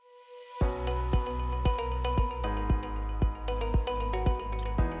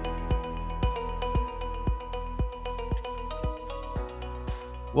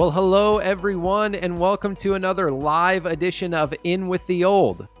Well, hello, everyone, and welcome to another live edition of In With the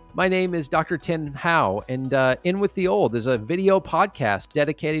Old. My name is Dr. Tim Howe, and In With the Old is a video podcast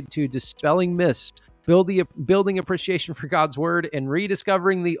dedicated to dispelling myths, building appreciation for God's Word, and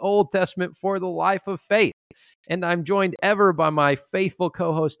rediscovering the Old Testament for the life of faith. And I'm joined ever by my faithful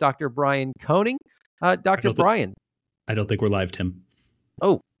co-host, Dr. Brian Koning. Dr. Brian. I don't think we're live, Tim.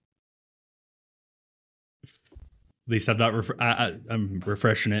 Oh. At least I'm not. I'm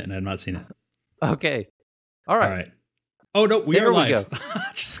refreshing it, and I'm not seeing it. Okay. All right. Oh no, we are live. Go.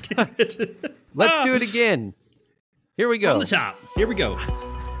 Just kidding. Let's do it again. Here we go. From the top. Here we go.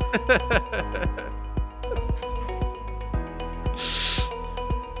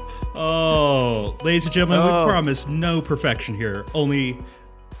 Oh, ladies and gentlemen, we promise no perfection here. Only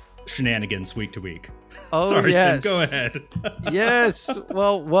shenanigans week to week. Oh, sorry, yes. Tim. Go ahead. Yes.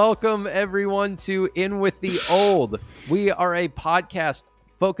 Well, welcome everyone to In With the Old. We are a podcast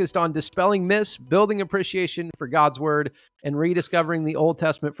focused on dispelling myths, building appreciation for God's Word, and rediscovering the Old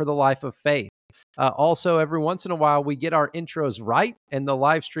Testament for the life of faith. Also, every once in a while, we get our intros right and the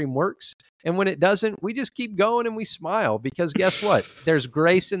live stream works. And when it doesn't, we just keep going and we smile because guess what? There's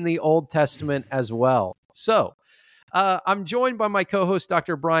grace in the Old Testament as well. So, I'm joined by my co-host,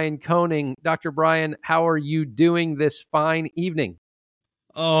 Dr. Brian Koning. Dr. Brian, how are you doing this fine evening?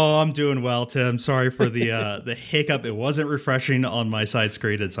 Oh, I'm doing well, Tim. Sorry for the hiccup. It wasn't refreshing on my side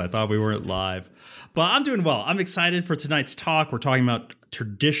screen, and so I thought we weren't live. But I'm doing well. I'm excited for tonight's talk. We're talking about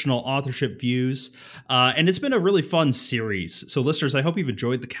traditional authorship views, and it's been a really fun series. So listeners, I hope you've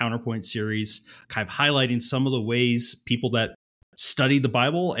enjoyed the Counterpoint series, kind of highlighting some of the ways people that study the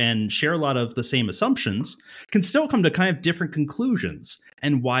Bible and share a lot of the same assumptions can still come to kind of different conclusions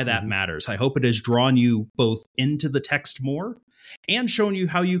and why that matters. I hope it has drawn you both into the text more and shown you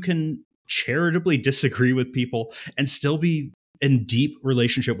how you can charitably disagree with people and still be in deep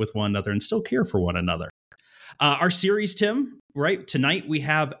relationship with one another and still care for one another. Our series, Tim, right? Tonight we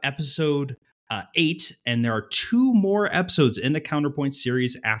have episode 8, and there are 2 more episodes in the Counterpoint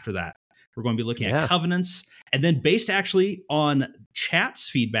series after that. We're going to be looking at covenants, and then based actually on chat's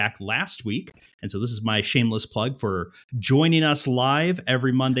feedback last week. And so this is my shameless plug for joining us live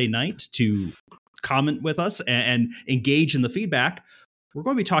every Monday night to comment with us and engage in the feedback. We're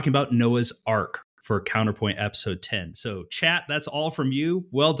going to be talking about Noah's Ark for Counterpoint episode 10. So chat, that's all from you.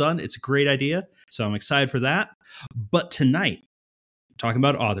 Well done. It's a great idea. So I'm excited for that. But tonight, talking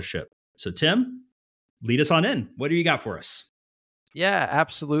about authorship. So Tim, lead us on in. What do you got for us? Yeah,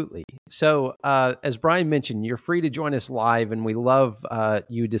 absolutely. So as Brian mentioned, you're free to join us live, and we love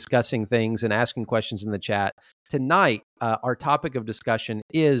you discussing things and asking questions in the chat. Tonight, our topic of discussion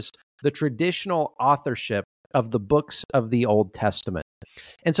is the traditional authorship of the books of the Old Testament.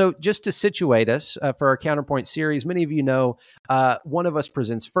 And so just to situate us for our Counterpoint series, many of you know one of us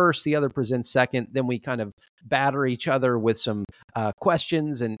presents first, the other presents second, then we kind of batter each other with some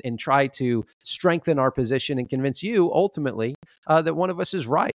questions and try to strengthen our position and convince you ultimately that one of us is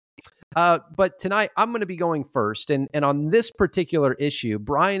right. But tonight I'm going to be going first. And on this particular issue,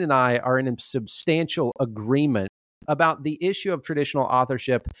 Brian and I are in substantial agreement about the issue of traditional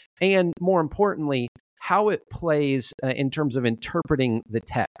authorship and, more importantly, how it plays in terms of interpreting the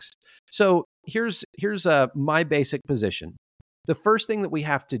text. So here's my basic position. The first thing that we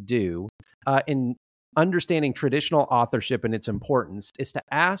have to do in understanding traditional authorship and its importance is to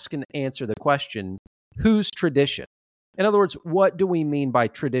ask and answer the question, whose tradition? In other words, what do we mean by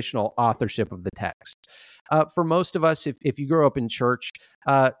traditional authorship of the text? For most of us, if you grew up in church,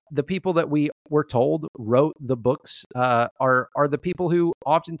 the people that we were told wrote the books are the people who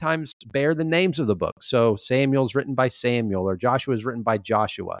oftentimes bear the names of the book. So Samuel's written by Samuel, or Joshua's written by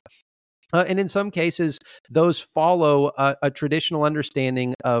Joshua. And in some cases, those follow a traditional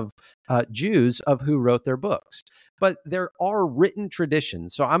understanding of Jews of who wrote their books. But there are written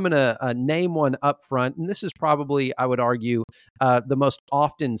traditions. So I'm going to name one up front. And this is probably, I would argue, the most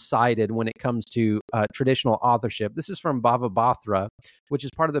often cited when it comes to traditional authorship. This is from Bava Bathra, which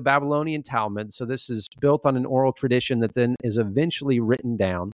is part of the Babylonian Talmud. So this is built on an oral tradition that then is eventually written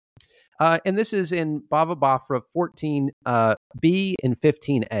down. And this is in Bava Bathra 14b and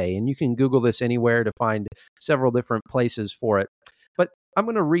 15a. And you can Google this anywhere to find several different places for it. But I'm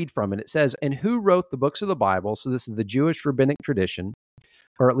going to read from it. It says, "And who wrote the books of the Bible?" So this is the Jewish rabbinic tradition,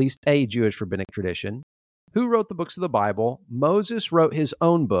 or at least a Jewish rabbinic tradition. "Who wrote the books of the Bible? Moses wrote his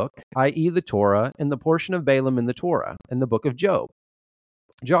own book, i.e. the Torah, and the portion of Balaam in the Torah, and the book of Job.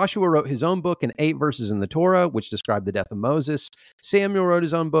 Joshua wrote his own book and 8 verses in the Torah, which describe the death of Moses. Samuel wrote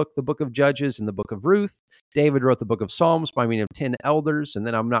his own book, the book of Judges and the book of Ruth. David wrote the book of Psalms by meaning of 10 elders, and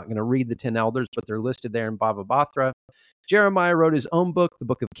then I'm not going to read the 10 elders, but they're listed there in Bava Bathra. Jeremiah wrote his own book, the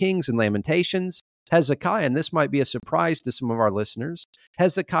book of Kings and Lamentations. Hezekiah, and this might be a surprise to some of our listeners,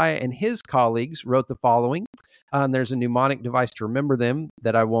 Hezekiah and his colleagues wrote the following. And there's a mnemonic device to remember them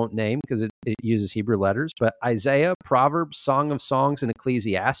that I won't name because it uses Hebrew letters, but Isaiah, Proverbs, Song of Songs, and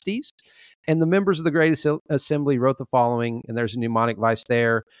Ecclesiastes. And the members of the Great Assembly wrote the following, and there's a mnemonic device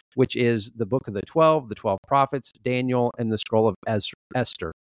there, which is the book of the 12 prophets, Daniel, and the scroll of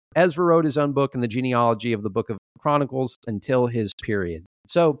Esther. Ezra wrote his own book and the genealogy of the book of Chronicles until his period.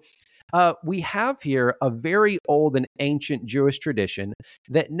 So we have here a very old and ancient Jewish tradition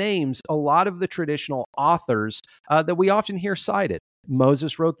that names a lot of the traditional authors that we often hear cited.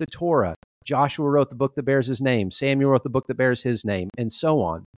 Moses wrote the Torah. Joshua wrote the book that bears his name. Samuel wrote the book that bears his name, and so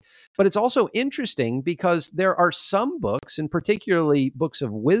on. But it's also interesting because there are some books, and particularly books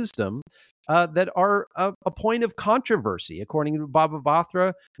of wisdom, that are a point of controversy. According to Bava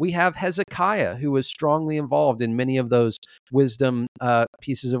Bathra, we have Hezekiah, who was strongly involved in many of those wisdom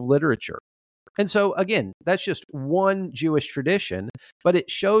pieces of literature. And so, again, that's just one Jewish tradition, but it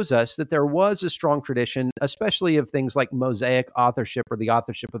shows us that there was a strong tradition, especially of things like Mosaic authorship or the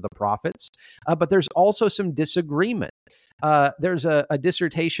authorship of the prophets. But there's also some disagreement. There's a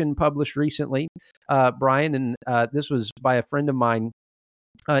dissertation published recently, Brian, and this was by a friend of mine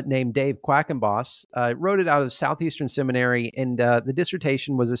named Dave Quackenboss, wrote it out of Southeastern Seminary, and the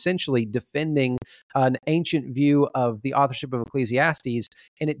dissertation was essentially defending an ancient view of the authorship of Ecclesiastes,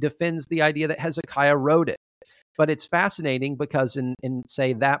 and it defends the idea that Hezekiah wrote it. But it's fascinating because in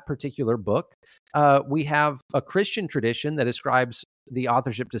say, that particular book, we have a Christian tradition that ascribes the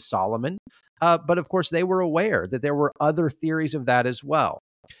authorship to Solomon, but of course they were aware that there were other theories of that as well.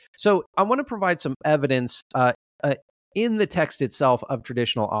 So I want to provide some evidence in the text itself of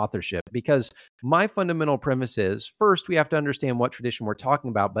traditional authorship, because my fundamental premise is, first, we have to understand what tradition we're talking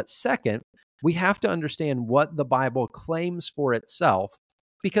about, but second, we have to understand what the Bible claims for itself,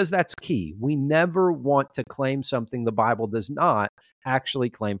 because that's key. We never want to claim something the Bible does not actually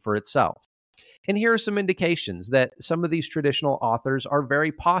claim for itself. And here are some indications that some of these traditional authors are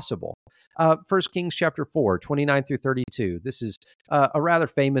very possible. 1 Kings chapter 4, 29 through 32. This is a rather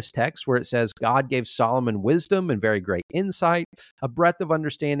famous text where it says, God gave Solomon wisdom and very great insight, a breadth of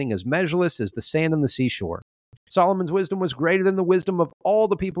understanding as measureless as the sand on the seashore. Solomon's wisdom was greater than the wisdom of all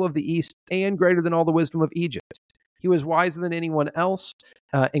the people of the East and greater than all the wisdom of Egypt. He was wiser than anyone else,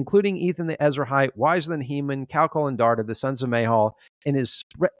 including Ethan the Ezrahite, wiser than Heman, Calcol, and Darda, the sons of Mahal, and his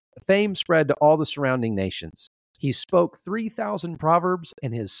fame spread to all the surrounding nations. He spoke 3,000 proverbs,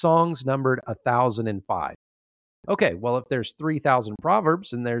 and his songs numbered 1,005. Okay, well, if there's 3,000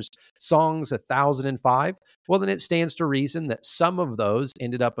 proverbs and there's songs 1,005, well, then it stands to reason that some of those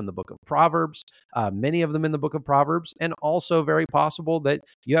ended up in the book of Proverbs, many of them in the book of Proverbs, and also very possible that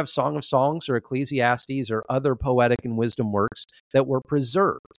you have Song of Songs or Ecclesiastes or other poetic and wisdom works that were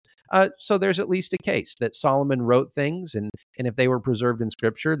preserved. So there's at least a case that Solomon wrote things, and if they were preserved in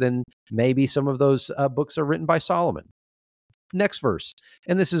Scripture, then maybe some of those books are written by Solomon. Next verse,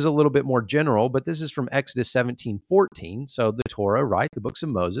 and this is a little bit more general, but this is from Exodus 17:14, so the Torah, right, the books of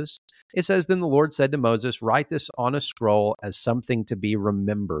Moses. It says, Then the Lord said to Moses, write this on a scroll as something to be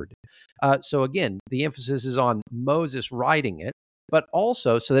remembered. So again, the emphasis is on Moses writing it, but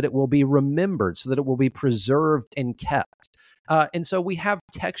also so that it will be remembered, so that it will be preserved and kept. And so we have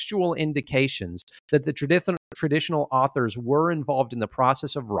textual indications that the traditional authors were involved in the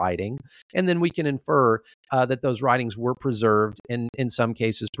process of writing, and then we can infer that those writings were preserved, and in some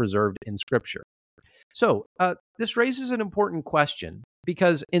cases preserved in Scripture. So this raises an important question,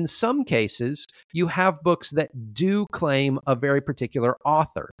 because in some cases, you have books that do claim a very particular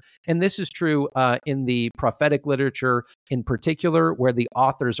author. And this is true in the prophetic literature in particular, where the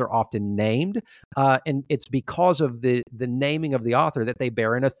authors are often named. And it's because of the naming of the author that they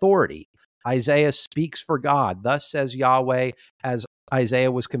bear an authority. Isaiah speaks for God. Thus says Yahweh, as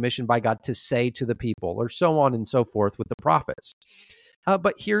Isaiah was commissioned by God to say to the people, or so on and so forth with the prophets.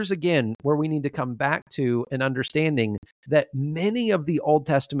 But here's again where we need to come back to an understanding that many of the Old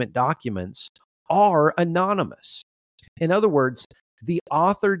Testament documents are anonymous. In other words, the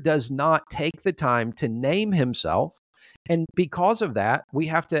author does not take the time to name himself. And because of that, we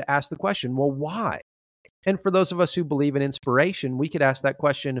have to ask the question, well, why? And for those of us who believe in inspiration, we could ask that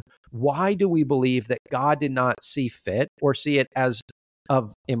question, why do we believe that God did not see fit or see it as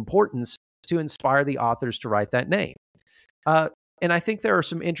of importance to inspire the authors to write that name? And I think there are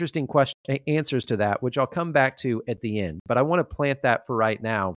some interesting answers to that, which I'll come back to at the end. But I want to plant that for right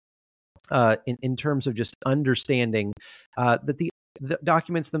now, in terms of just understanding that the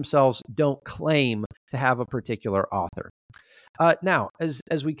documents themselves don't claim to have a particular author. Now,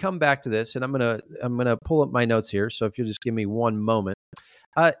 as we come back to this, and I'm gonna pull up my notes here. So if you'll just give me one moment.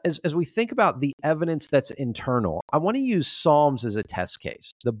 As we think about the evidence that's internal, I want to use Psalms as a test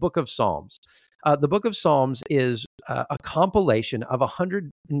case. The book of Psalms. The book of Psalms is a compilation of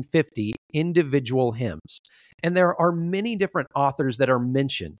 150 individual hymns. And there are many different authors that are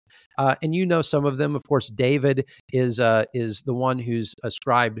mentioned. And you know some of them. Of course, David is the one who's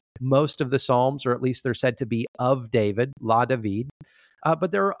ascribed most of the Psalms, or at least they're said to be of David, La David.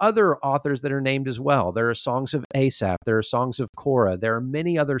 But there are other authors that are named as well. There are songs of Asaph. There are songs of Korah. There are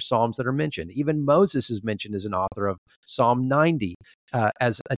many other psalms that are mentioned. Even Moses is mentioned as an author of Psalm 90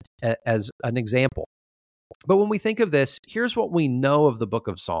 as an example. But when we think of this, here's what we know of the book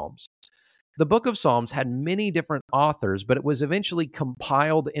of Psalms. The book of Psalms had many different authors, but it was eventually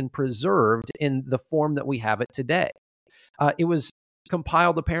compiled and preserved in the form that we have it today. It was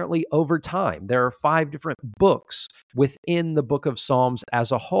compiled apparently over time. There are 5 different books within the book of Psalms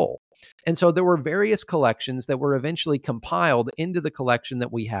as a whole. And so there were various collections that were eventually compiled into the collection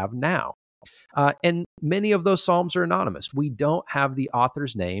that we have now. And many of those Psalms are anonymous. We don't have the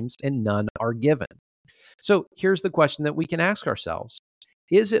authors' names, and none are given. So here's the question that we can ask ourselves.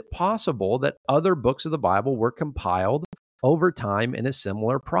 Is it possible that other books of the Bible were compiled over time in a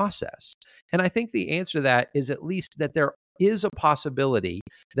similar process? And I think the answer to that is at least that there is a possibility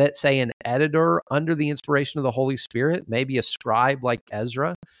that, say, an editor under the inspiration of the Holy Spirit, maybe a scribe like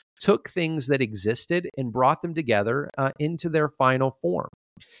Ezra, took things that existed and brought them together into their final form.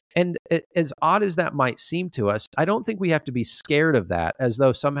 And as odd as that might seem to us, I don't think we have to be scared of that, as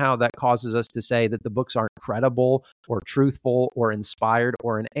though somehow that causes us to say that the books aren't credible or truthful or inspired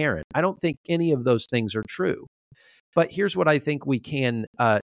or inerrant. I don't think any of those things are true. But here's what I think we can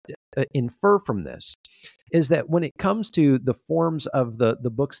infer from this, is that when it comes to the forms of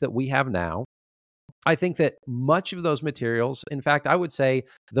the books that we have now, I think that much of those materials, in fact, I would say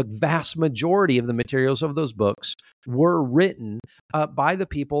the vast majority of the materials of those books were written by the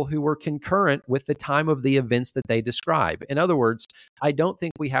people who were concurrent with the time of the events that they describe. In other words, I don't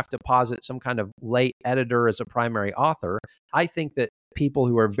think we have to posit some kind of late editor as a primary author. I think that people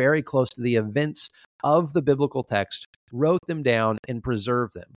who are very close to the events of the biblical text wrote them down and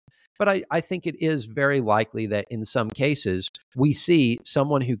preserved them. But I think it is very likely that in some cases, we see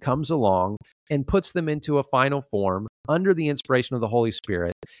someone who comes along and puts them into a final form under the inspiration of the Holy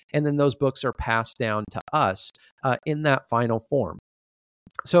Spirit, and then those books are passed down to us in that final form.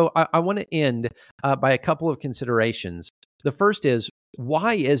 So I want to end by a couple of considerations. The first is,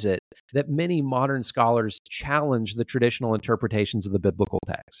 why is it that many modern scholars challenge the traditional interpretations of the biblical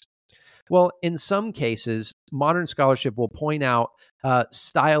text? Well, in some cases, modern scholarship will point out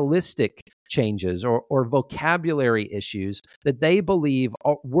stylistic changes or vocabulary issues that they believe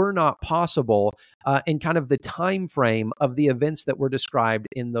were not possible in kind of the time frame of the events that were described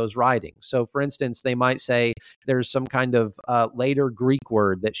in those writings. So, for instance, they might say there's some kind of later Greek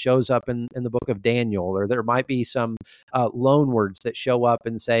word that shows up in the book of Daniel, or there might be some loan words that show up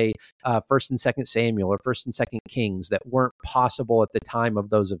in, say, 1st and 2nd Samuel or 1st and 2nd Kings that weren't possible at the time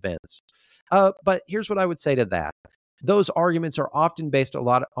of those events. But here's what I would say to that. Those arguments are often based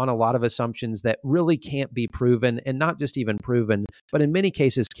on a lot of assumptions that really can't be proven, and not just even proven, but in many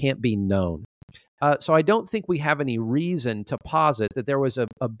cases can't be known. So I don't think we have any reason to posit that there was a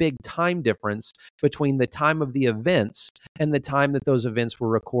big time difference between the time of the events and the time that those events were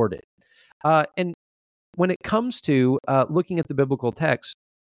recorded. And when it comes to looking at the biblical text,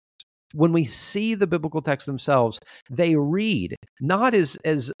 when we see the biblical texts themselves, they read not as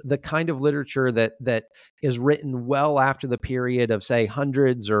the kind of literature that is written well after the period of, say,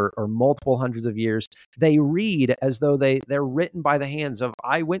 hundreds or multiple hundreds of years. They read as though they're written by the hands of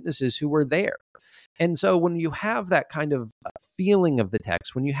eyewitnesses who were there. And so when you have that kind of feeling of the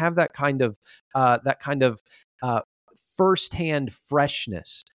text, when you have that kind of firsthand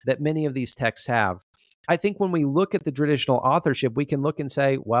freshness that many of these texts have, I think when we look at the traditional authorship, we can look and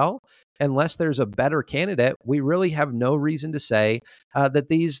say, well, unless there's a better candidate, we really have no reason to say that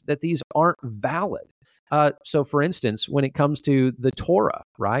these aren't valid. So, for instance, when it comes to the Torah,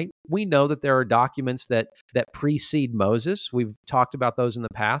 right, we know that there are documents that precede Moses. We've talked about those in the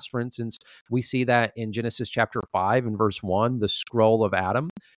past. For instance, we see that in Genesis chapter 5 and verse 1, the scroll of Adam.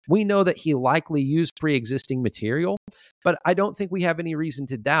 We know that he likely used pre-existing material, but I don't think we have any reason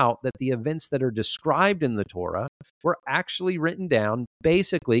to doubt that the events that are described in the Torah were actually written down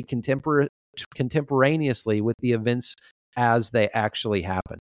basically contemporaneously with the events as they actually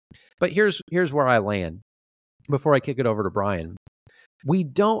happen. But here's where I land before I kick it over to Brian. We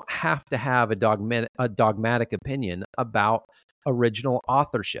don't have to have a dogmatic opinion about original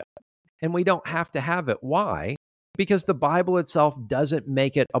authorship. And we don't have to have it. Why? Because the Bible itself doesn't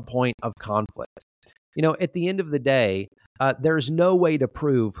make it a point of conflict. At the end of the day, there's no way to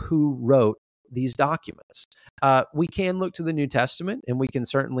prove who wrote these documents. We can look to the New Testament and we can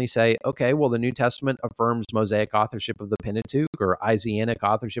certainly say, okay, well, the New Testament affirms Mosaic authorship of the Pentateuch or Isaianic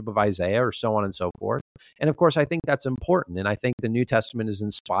authorship of Isaiah or so on and so forth. And of course, I think that's important. And I think the New Testament is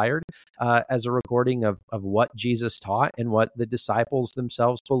inspired as a recording of what Jesus taught and what the disciples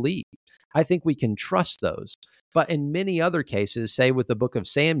themselves believed. I think we can trust those. But in many other cases, say with the book of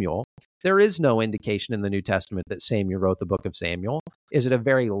Samuel, there is no indication in the New Testament that Samuel wrote the book of Samuel. Is it a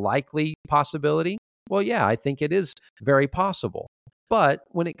very likely possibility? Well, yeah, I think it is very possible. But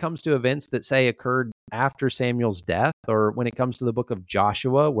when it comes to events that, say, occurred after Samuel's death, or when it comes to the book of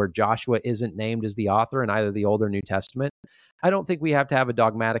Joshua, where Joshua isn't named as the author in either the Old or New Testament, I don't think we have to have a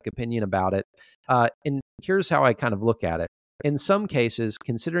dogmatic opinion about it. And here's how I kind of look at it. In some cases,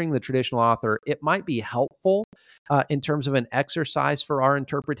 considering the traditional author, it might be helpful in terms of an exercise for our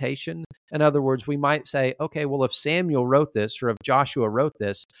interpretation. In other words, we might say, okay, well, if Samuel wrote this or if Joshua wrote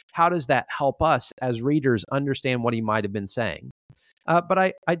this, how does that help us as readers understand what he might have been saying? But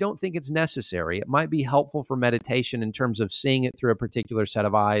I don't think it's necessary. It might be helpful for meditation in terms of seeing it through a particular set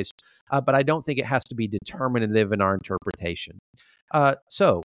of eyes, but I don't think it has to be determinative in our interpretation.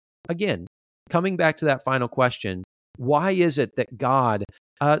 So, again, coming back to that final question, why is it that God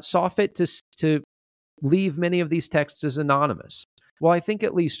saw fit to leave many of these texts as anonymous? Well, I think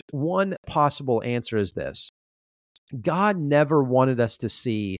at least one possible answer is this. God never wanted us to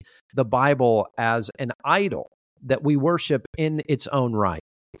see the Bible as an idol that we worship in its own right.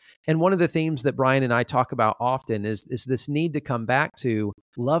 And one of the themes that Brian and I talk about often is this need to come back to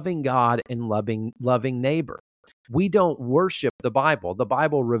loving God and loving neighbor. We don't worship the Bible. The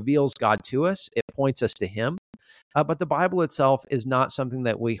Bible reveals God to us. It points us to Him. But the Bible itself is not something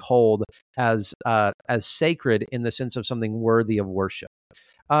that we hold as sacred in the sense of something worthy of worship.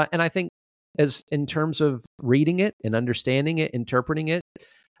 And I think as in terms of reading it and understanding it, interpreting it,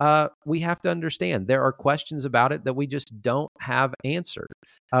 we have to understand there are questions about it that we just don't have answered.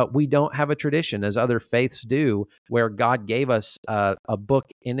 We don't have a tradition, as other faiths do, where God gave us a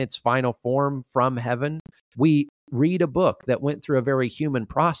book in its final form from heaven. We read a book that went through a very human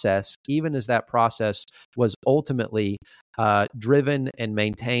process, even as that process was ultimately driven and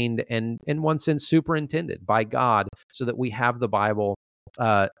maintained and, in one sense, superintended by God, so that we have the Bible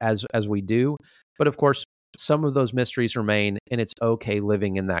as we do. But of course, some of those mysteries remain, and it's okay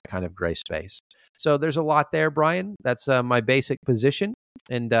living in that kind of gray space. So there's a lot there, Brian. That's my basic position,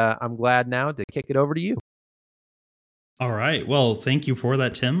 and I'm glad now to kick it over to you. All right. Well, thank you for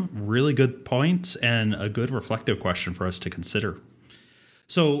that, Tim. Really good points and a good reflective question for us to consider.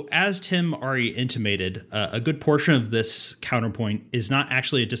 So as Tim already intimated, a good portion of this counterpoint is not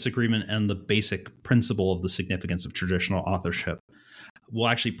actually a disagreement on the basic principle of the significance of traditional authorship. We'll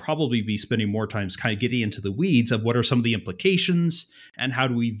actually probably be spending more time kind of getting into the weeds of what are some of the implications and how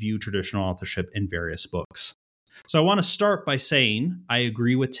do we view traditional authorship in various books. So I want to start by saying I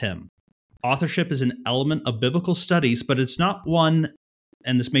agree with Tim. Authorship is an element of biblical studies, but it's not one,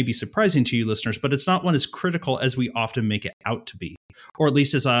 and this may be surprising to you listeners, but it's not one as critical as we often make it out to be, or at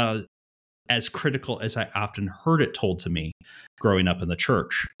least as critical as I often heard it told to me growing up in the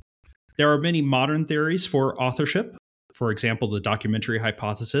church. There are many modern theories for authorship. For example, the documentary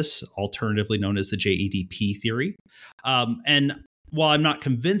hypothesis, alternatively known as the JEDP theory. And while I'm not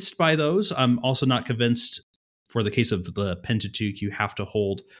convinced by those, I'm also not convinced for the case of the Pentateuch, you have to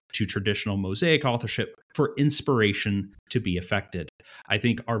hold to traditional Mosaic authorship for inspiration to be affected. I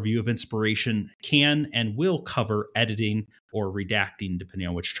think our view of inspiration can and will cover editing or redacting, depending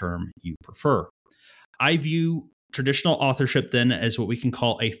on which term you prefer. I view traditional authorship then as what we can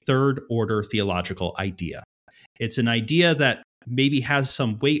call a third order theological idea. It's an idea that maybe has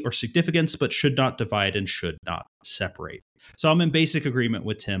some weight or significance, but should not divide and should not separate. So I'm in basic agreement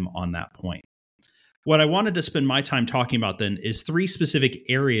with Tim on that point. What I wanted to spend my time talking about then is three specific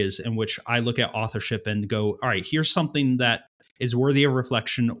areas in which I look at authorship and go, all right, here's something that is worthy of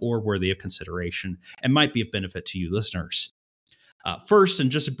reflection or worthy of consideration and might be of benefit to you listeners. First,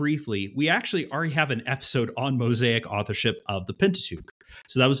 and just briefly, we actually already have an episode on Mosaic authorship of the Pentateuch.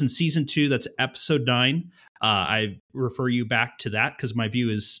 So that was in season 2. That's episode 9. I refer you back to that because my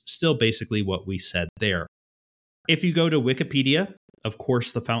view is still basically what we said there. If you go to Wikipedia, of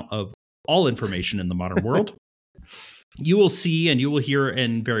course, the fount of all information in the modern world, You will see and you will hear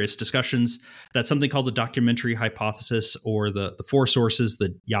in various discussions that something called the documentary hypothesis, or the four sources,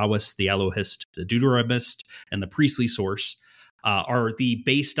 the Yahwist, the Elohist, the Deuteronomist, and the priestly source, are the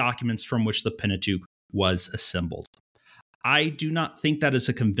base documents from which the Pentateuch was assembled. I do not think that is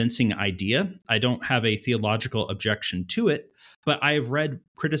a convincing idea. I don't have a theological objection to it, but I have read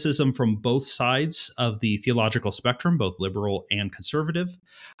criticism from both sides of the theological spectrum, both liberal and conservative.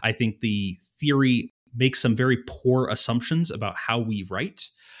 I think the theory makes some very poor assumptions about how we write.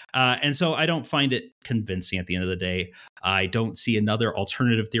 And so I don't find it convincing at the end of the day. I don't see another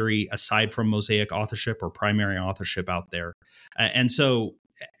alternative theory aside from Mosaic authorship or primary authorship out there. And so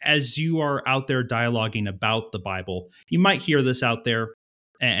as you are out there dialoguing about the Bible, you might hear this out there.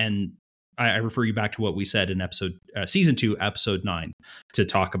 And I refer you back to what we said in season 2, episode 9, to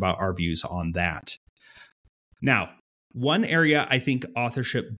talk about our views on that. Now, one area I think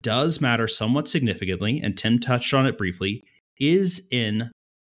authorship does matter somewhat significantly, and Tim touched on it briefly, is in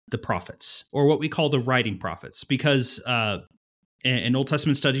the prophets, or what we call the writing prophets, because in Old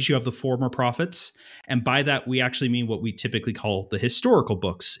Testament studies, you have the former prophets. And by that, we actually mean what we typically call the historical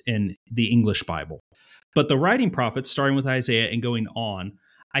books in the English Bible. But the writing prophets, starting with Isaiah and going on,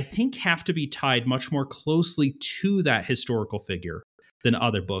 I think have to be tied much more closely to that historical figure than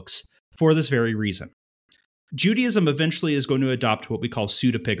other books for this very reason. Judaism eventually is going to adopt what we call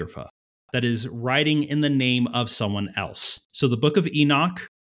pseudepigrapha, that is, writing in the name of someone else. So the book of Enoch,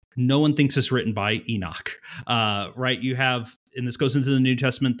 no one thinks it's written by Enoch, right? You have, and this goes into the New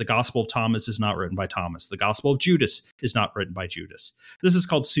Testament, the Gospel of Thomas is not written by Thomas. The Gospel of Judas is not written by Judas. This is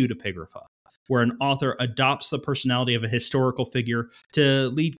called pseudepigrapha, where an author adopts the personality of a historical figure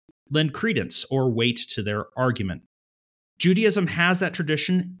to lend credence or weight to their argument. Judaism has that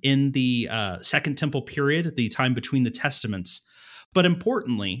tradition in the Second Temple period, the time between the Testaments. But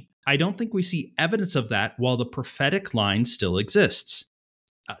importantly, I don't think we see evidence of that while the prophetic line still exists.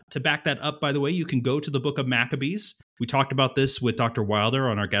 To back that up, by the way, you can go to the book of Maccabees. We talked about this with Dr. Wilder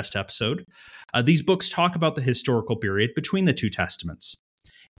on our guest episode. These books talk about the historical period between the two Testaments.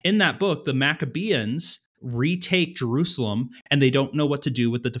 In that book, the Maccabeans retake Jerusalem and they don't know what to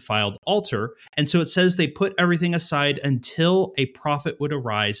do with the defiled altar. And so it says they put everything aside until a prophet would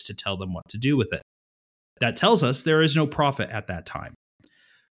arise to tell them what to do with it. That tells us there is no prophet at that time.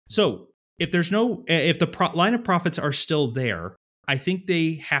 So if the line of prophets are still there, I think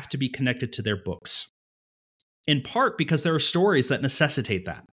they have to be connected to their books, in part because there are stories that necessitate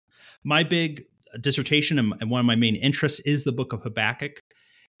that. My big dissertation and one of my main interests is the book of Habakkuk.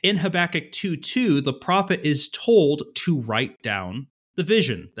 In Habakkuk 2:2, the prophet is told to write down the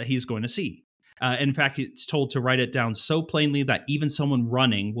vision that he's going to see. In fact, it's told to write it down so plainly that even someone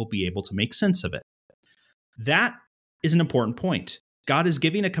running will be able to make sense of it. That is an important point. God is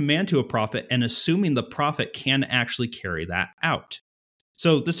giving a command to a prophet and assuming the prophet can actually carry that out.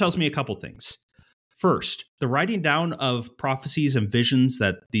 So this tells me a couple things. First, the writing down of prophecies and visions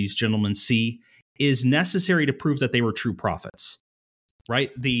that these gentlemen see is necessary to prove that they were true prophets.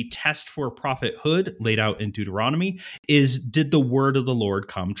 Right? The test for prophethood laid out in Deuteronomy is, did the word of the Lord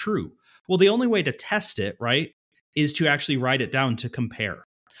come true? Well, the only way to test it, right, is to actually write it down to compare.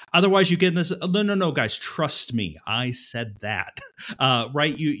 Otherwise, you get this, no, guys, trust me, I said that,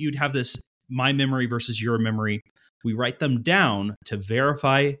 right? You'd have this my memory versus your memory. We write them down to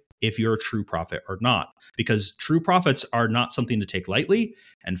verify if you're a true prophet or not, because true prophets are not something to take lightly,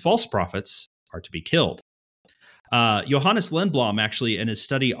 and false prophets are to be killed. Johannes Lindblom, actually, in his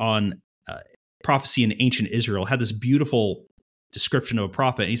study on prophecy in ancient Israel, had this beautiful description of a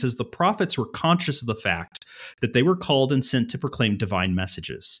prophet. And he says the prophets were conscious of the fact that they were called and sent to proclaim divine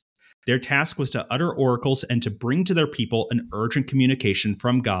messages. Their task was to utter oracles and to bring to their people an urgent communication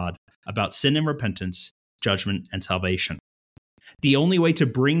from God about sin and repentance, judgment and salvation. The only way to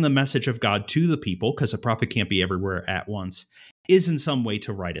bring the message of God to the people, because a prophet can't be everywhere at once, is in some way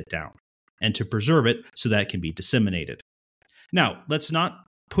to write it down and to preserve it so that it can be disseminated. Now, let's not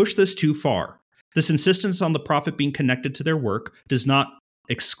push this too far. This insistence on the prophet being connected to their work does not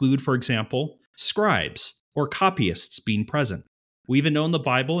exclude, for example, scribes or copyists being present. We even know in the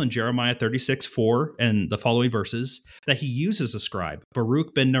Bible, in Jeremiah 36:4 and the following verses, that he uses a scribe,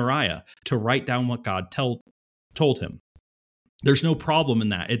 Baruch ben Neriah, to write down what God told him. There's no problem in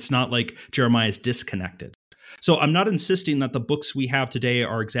that. It's not like Jeremiah is disconnected. So I'm not insisting that the books we have today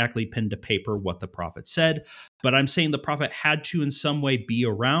are exactly pen to paper what the prophet said, but I'm saying the prophet had to in some way be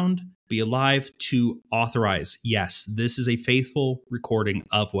around, be alive to authorize, yes, this is a faithful recording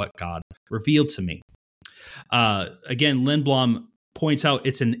of what God revealed to me. Again, Lindblom points out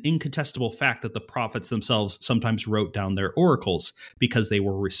it's an incontestable fact that the prophets themselves sometimes wrote down their oracles because they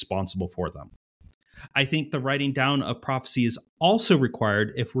were responsible for them. I think the writing down of prophecy is also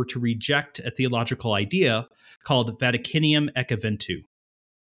required if we're to reject a theological idea called Vaticinium Equiventu.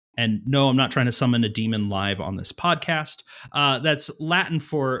 And no, I'm not trying to summon a demon live on this podcast. That's Latin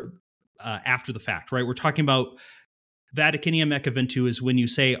for after the fact, right? We're talking about Vaticinium Equiventu is when you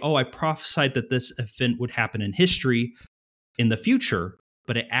say, oh, I prophesied that this event would happen in history in the future,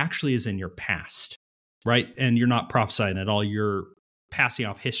 but it actually is in your past, right? And you're not prophesying at all. You're passing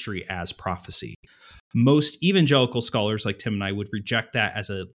off history as prophecy. Most evangelical scholars like Tim and I would reject that as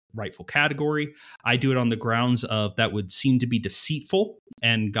a rightful category. I do it on the grounds of that would seem to be deceitful,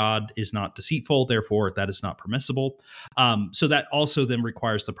 and God is not deceitful. Therefore, that is not permissible. So that also then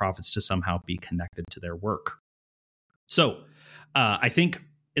requires the prophets to somehow be connected to their work. So I think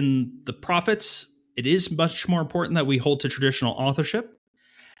in the prophets, it is much more important that we hold to traditional authorship.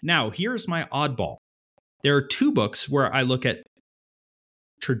 Now, here's my oddball. There are two books where I look at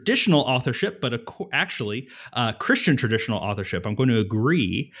traditional authorship, but actually Christian traditional authorship. I'm going to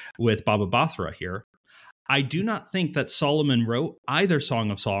agree with Baba Bathra here. I do not think that Solomon wrote either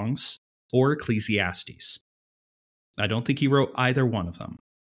Song of Songs or Ecclesiastes. I don't think he wrote either one of them.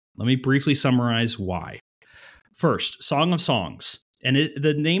 Let me briefly summarize why. First, Song of Songs. And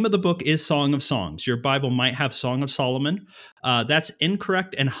the name of the book is Song of Songs. Your Bible might have Song of Solomon. That's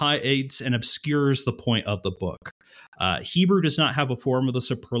incorrect and hides and obscures the point of the book. Hebrew does not have a form of the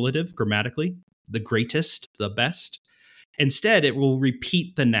superlative grammatically, the greatest, the best. Instead, it will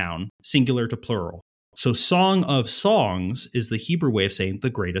repeat the noun, singular to plural. So Song of Songs is the Hebrew way of saying the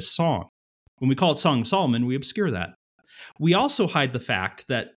greatest song. When we call it Song of Solomon, we obscure that. We also hide the fact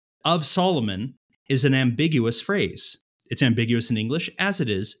that of Solomon is an ambiguous phrase. It's ambiguous in English as it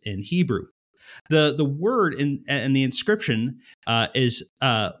is in Hebrew. The word in the inscription is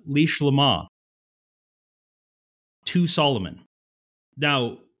Lishlama, to Solomon.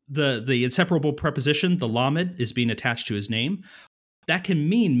 Now, the inseparable preposition, the lamed, is being attached to his name. That can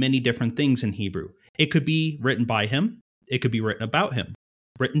mean many different things in Hebrew. It could be written by him. It could be written about him,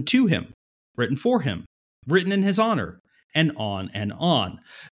 written to him, written for him, written in his honor, and on and on.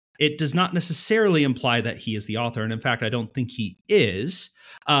 It does not necessarily imply that he is the author. And in fact, I don't think he is.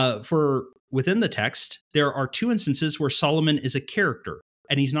 For within the text, there are two instances where Solomon is a character,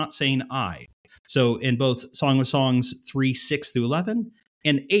 and he's not saying I. So in both Song of Songs 3, 6 through 11,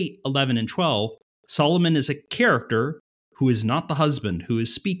 and 8, 11, and 12, Solomon is a character who is not the husband who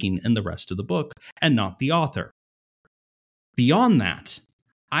is speaking in the rest of the book, and not the author. Beyond that,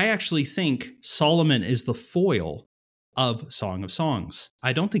 I actually think Solomon is the foil of Song of Songs.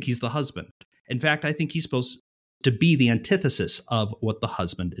 I don't think he's the husband. In fact, I think he's supposed to be the antithesis of what the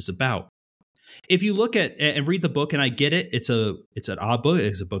husband is about. If you look at and read the book, and I get it, it's an odd book.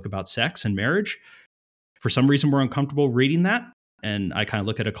 It's a book about sex and marriage. For some reason, we're uncomfortable reading that. And I kind of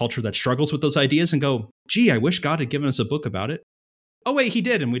look at a culture that struggles with those ideas and go, gee, I wish God had given us a book about it. Oh, wait, he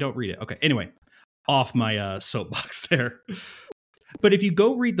did, and we don't read it. Okay, anyway, off my soapbox there. But if you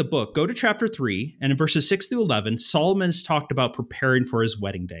go read the book, go to chapter 3, and in verses 6 through 11, Solomon is talked about preparing for his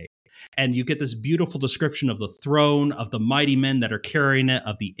wedding day. And you get this beautiful description of the throne, of the mighty men that are carrying it,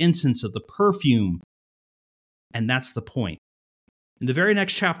 of the incense, of the perfume. And that's the point. In the very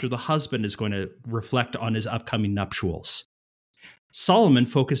next chapter, the husband is going to reflect on his upcoming nuptials. Solomon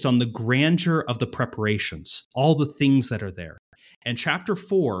focused on the grandeur of the preparations, all the things that are there. In chapter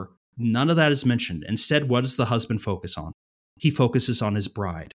 4, none of that is mentioned. Instead, what does the husband focus on? He focuses on his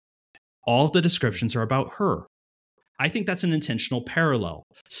bride. All the descriptions are about her. I think that's an intentional parallel.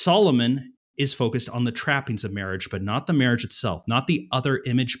 Solomon is focused on the trappings of marriage, but not the marriage itself, not the other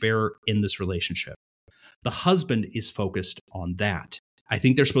image bearer in this relationship. The husband is focused on that. I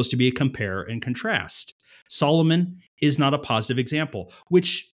think there's supposed to be a compare and contrast. Solomon is not a positive example,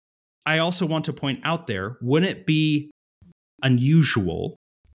 which I also want to point out there. Wouldn't it be unusual,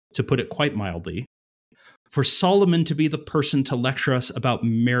 to put it quite mildly, for Solomon to be the person to lecture us about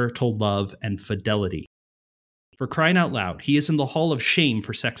marital love and fidelity? For crying out loud, he is in the hall of shame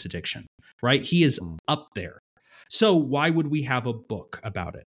for sex addiction, right? He is up there. So why would we have a book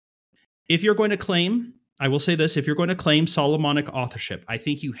about it? If you're going to claim, I will say this, if you're going to claim Solomonic authorship, I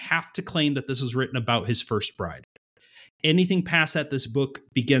think you have to claim that this was written about his first bride. Anything past that, this book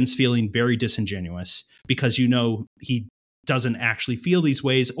begins feeling very disingenuous because you know he doesn't actually feel these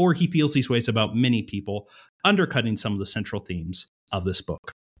ways, or he feels these ways about many people, undercutting some of the central themes of this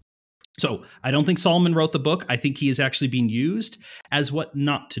book. So I don't think Solomon wrote the book. I think he is actually being used as what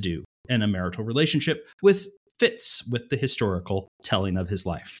not to do in a marital relationship, with fits with the historical telling of his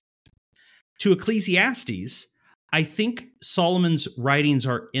life. To Ecclesiastes, I think Solomon's writings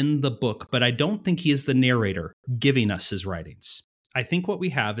are in the book, but I don't think he is the narrator giving us his writings. I think what we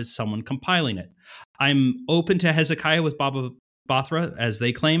have is someone compiling it. I'm open to Hezekiah with Baba Bathra, as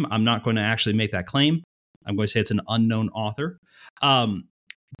they claim. I'm not going to actually make that claim. I'm going to say it's an unknown author.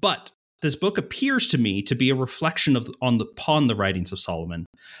 But this book appears to me to be a reflection upon the writings of Solomon,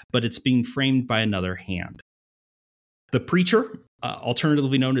 but it's being framed by another hand. The preacher,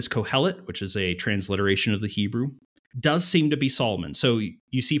 alternatively known as Kohelet, which is a transliteration of the Hebrew, does seem to be Solomon. So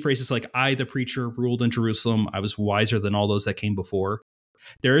you see phrases like, I, the preacher, ruled in Jerusalem. I was wiser than all those that came before.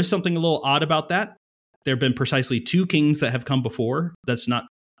 There is something a little odd about that. There have been precisely 2 kings that have come before. That's not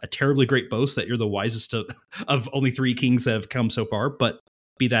a terribly great boast that you're the wisest of only 3 kings that have come so far, but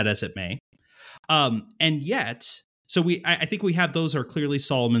be that as it may. And yet, so I think we have those are clearly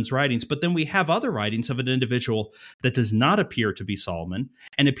Solomon's writings, but then we have other writings of an individual that does not appear to be Solomon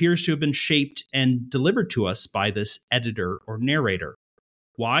and appears to have been shaped and delivered to us by this editor or narrator.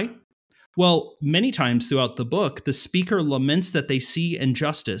 Why? Well, many times throughout the book, the speaker laments that they see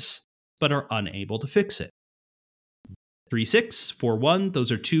injustice, but are unable to fix it. 3:6, 4:1,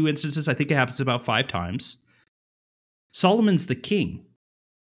 those are 2 instances. I think it happens about 5 times. Solomon's the king.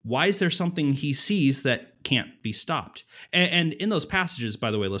 Why is there something he sees that can't be stopped? And in those passages,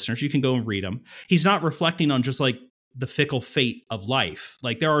 by the way, listeners, you can go and read them. He's not reflecting on just like the fickle fate of life.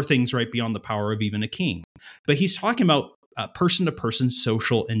 Like there are things right beyond the power of even a king. But he's talking about person-to-person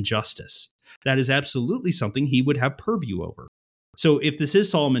social injustice. That is absolutely something he would have purview over. So if this is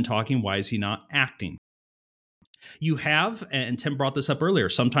Solomon talking, why is he not acting? You have, and Tim brought this up earlier,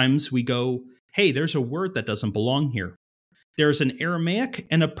 sometimes we go, hey, there's a word that doesn't belong here. There's an Aramaic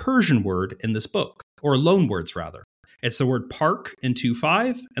and a Persian word in this book, or loan words rather. It's the word park in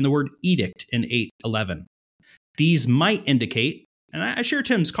 2:5 and the word edict in 8:11. These might indicate, and I share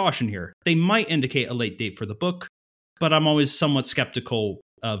Tim's caution here, they might indicate a late date for the book, but I'm always somewhat skeptical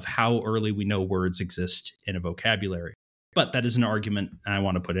of how early we know words exist in a vocabulary. But that is an argument, and I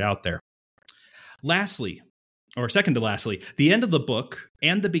want to put it out there. Lastly, or second to lastly, the end of the book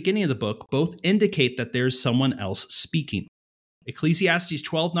and the beginning of the book both indicate that there's someone else speaking. Ecclesiastes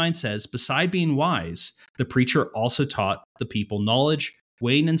 12:9 says, beside being wise, the preacher also taught the people knowledge,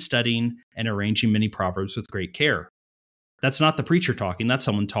 weighing and studying, and arranging many proverbs with great care. That's not the preacher talking, that's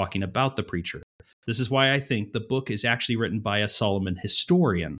someone talking about the preacher. This is why I think the book is actually written by a Solomon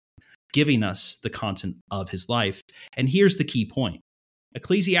historian, giving us the content of his life. And here's the key point.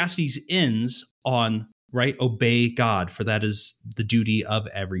 Ecclesiastes ends on, right, obey God, for that is the duty of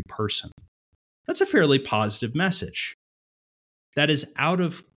every person. That's a fairly positive message. That is out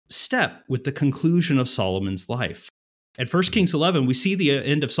of step with the conclusion of Solomon's life. At 1 Kings 11, we see the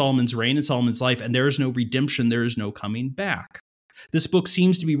end of Solomon's reign and Solomon's life, and there is no redemption, there is no coming back. This book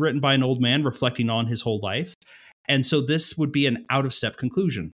seems to be written by an old man reflecting on his whole life, and so this would be an out-of-step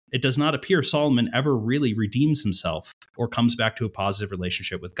conclusion. It does not appear Solomon ever really redeems himself or comes back to a positive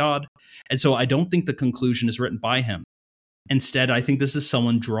relationship with God, and so I don't think the conclusion is written by him. Instead, I think this is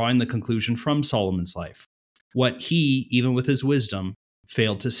someone drawing the conclusion from Solomon's life. What he, even with his wisdom,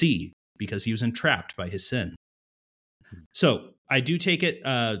 failed to see because he was entrapped by his sin. So I do take it,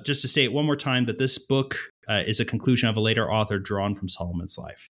 just to say it one more time, that this book is a conclusion of a later author drawn from Solomon's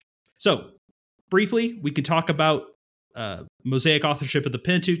life. So briefly, we could talk about Mosaic authorship of the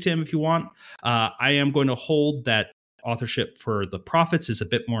Pentateuch, Tim, if you want. I am going to hold that authorship for the prophets is a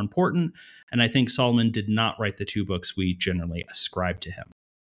bit more important, and I think Solomon did not write the 2 books we generally ascribe to him.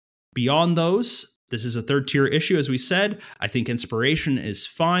 Beyond those, this is a third-tier issue, as we said. I think inspiration is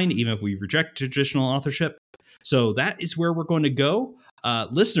fine, even if we reject traditional authorship. So that is where we're going to go.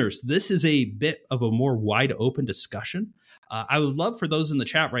 Listeners, this is a bit of a more wide-open discussion. I would love for those in the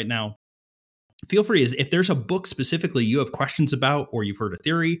chat right now, feel free, if there's a book specifically you have questions about or you've heard a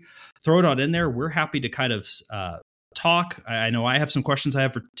theory, throw it out in there. We're happy to kind of talk. I know I have some questions I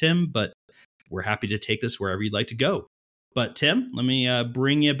have for Tim, but we're happy to take this wherever you'd like to go. But Tim, let me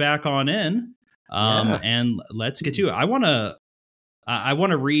bring you back on in. And let's get to it. I want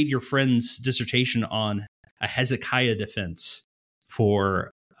to read your friend's dissertation on a Hezekiah defense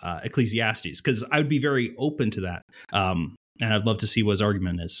for Ecclesiastes, because I would be very open to that. And I'd love to see what his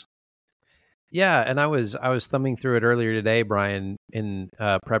argument is. Yeah, and I was thumbing through it earlier today, Brian, in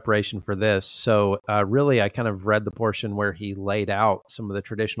preparation for this. So really, I kind of read the portion where he laid out some of the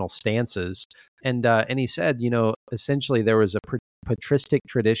traditional stances, and he said, essentially there was a patristic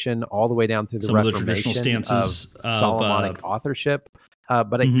tradition all the way down through the some Reformation of the traditional stances of Solomonic authorship,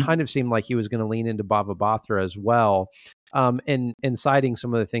 but it kind of seemed like he was going to lean into Baba Bathra as well, and citing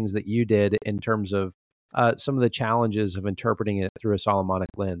some of the things that you did in terms of some of the challenges of interpreting it through a Solomonic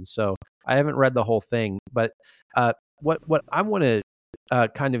lens. So I haven't read the whole thing, but what I want to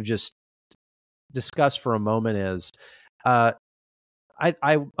kind of just discuss for a moment is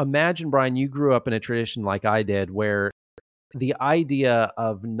I imagine, Brian, you grew up in a tradition like I did, where the idea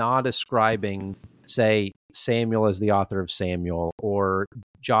of not ascribing, say, Samuel as the author of Samuel or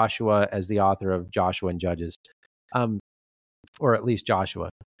Joshua as the author of Joshua and Judges, or at least Joshua,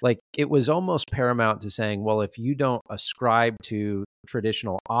 like it was almost paramount to saying, well, if you don't ascribe to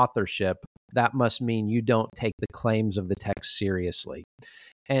traditional authorship, that must mean you don't take the claims of the text seriously.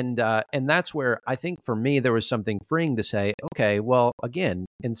 And that's where I think for me, there was something freeing to say, okay, well, again,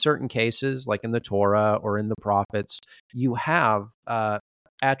 in certain cases, like in the Torah or in the prophets, you have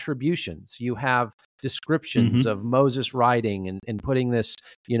attributions, you have descriptions of Moses writing and putting this,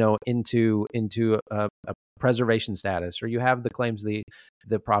 into a preservation status, or you have the claims of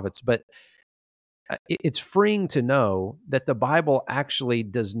the prophets. But it's freeing to know that the Bible actually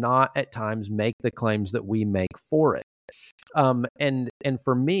does not at times make the claims that we make for it. And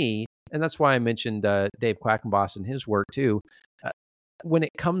for me, and that's why I mentioned Dave Quackenboss and his work too, when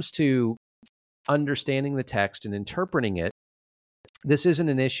it comes to understanding the text and interpreting it, this isn't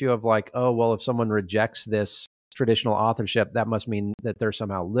an issue of like, oh, well, if someone rejects this traditional authorship, that must mean that they're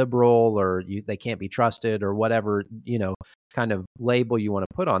somehow liberal or they can't be trusted or whatever, kind of label you want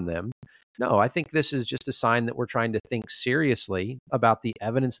to put on them. No, I think this is just a sign that we're trying to think seriously about the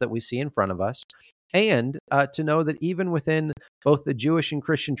evidence that we see in front of us. And to know that even within both the Jewish and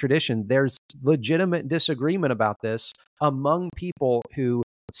Christian tradition, there's legitimate disagreement about this among people who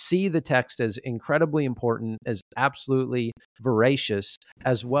see the text as incredibly important, as absolutely voracious,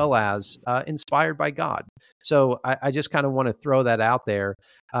 as well as inspired by God. So I just kind of want to throw that out there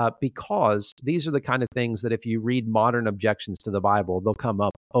because these are the kind of things that if you read modern objections to the Bible, they'll come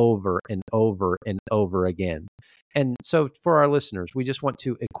up over and over and over again. And so for our listeners, we just want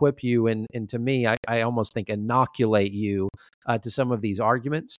to equip you and to me, I almost think inoculate you to some of these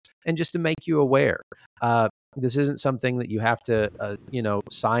arguments and just to make you aware. This isn't something that you have to,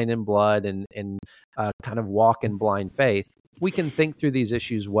 sign in blood and kind of walk in blind faith. We can think through these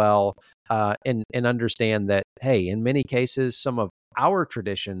issues well and understand that, hey, in many cases, some of our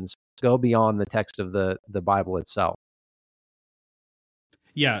traditions go beyond the text of the Bible itself.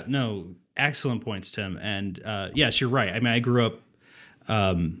 Yeah, no, excellent points, Tim. And yes, you're right. I mean, I grew up,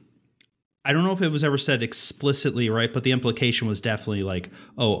 I don't know if it was ever said explicitly, right? But the implication was definitely like,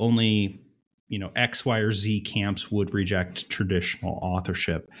 oh, only, X, Y, or Z camps would reject traditional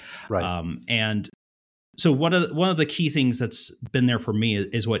authorship. Right. And so one of the key things that's been there for me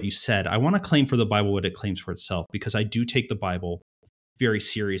is what you said. I want to claim for the Bible what it claims for itself, because I do take the Bible very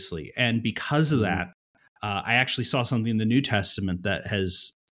seriously. And because of that, I actually saw something in the New Testament that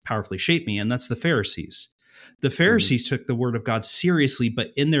has powerfully shaped me, and that's the Pharisees. The Pharisees took the word of God seriously, but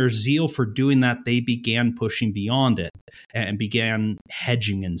in their zeal for doing that, they began pushing beyond it and began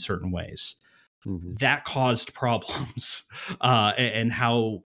hedging in certain ways. That caused problems and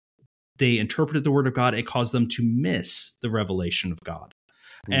how they interpreted the word of God. It caused them to miss the revelation of God.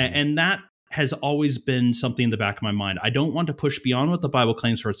 And that has always been something in the back of my mind. I don't want to push beyond what the Bible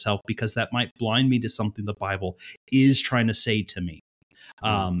claims for itself, because that might blind me to something the Bible is trying to say to me.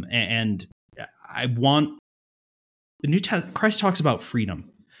 And I want the New Testament. Christ talks about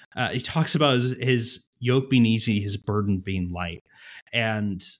freedom. He talks about his yoke being easy, his burden being light.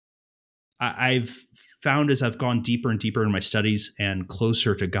 And I've found as I've gone deeper and deeper in my studies and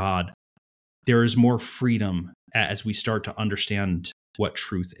closer to God, there is more freedom as we start to understand what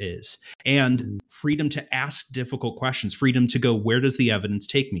truth is, and freedom to ask difficult questions, freedom to go, where does the evidence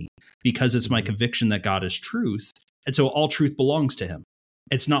take me? Because it's my conviction that God is truth. And so all truth belongs to him.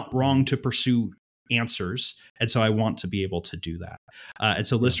 It's not wrong to pursue answers. And so I want to be able to do that. And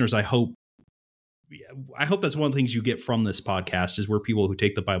so listeners, I hope that's one of the things you get from this podcast is we're people who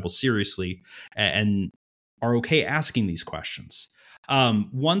take the Bible seriously and are okay asking these questions.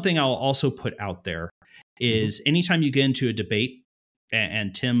 One thing I'll also put out there is anytime you get into a debate,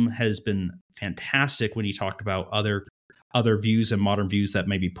 and Tim has been fantastic when he talked about other views and modern views that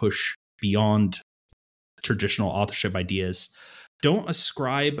maybe push beyond traditional authorship ideas, don't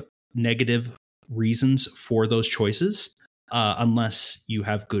ascribe negative reasons for those choices unless you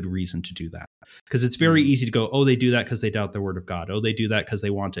have good reason to do that. Because it's very easy to go, oh, they do that because they doubt the word of God. Oh, they do that because they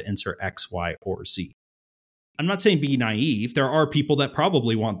want to insert X, Y, or Z. I'm not saying be naive. There are people that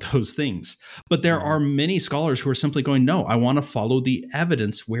probably want those things. But there are many scholars who are simply going, no, I want to follow the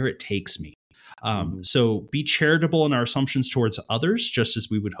evidence where it takes me. So be charitable in our assumptions towards others, just as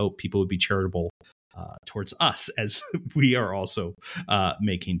we would hope people would be charitable towards us as we are also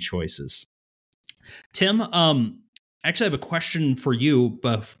making choices. Tim, actually, I have a question for you,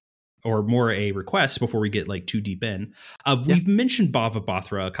 or more a request before we get like too deep in. We've mentioned Baba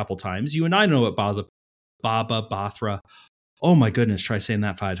Bathra a couple times. You and I know what Baba Bathra Oh my goodness, try saying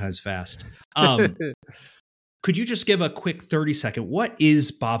that 5 times fast. Could you just give a quick 30-second, what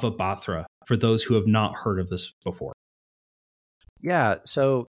is Bhava Batra for those who have not heard of this before? Yeah,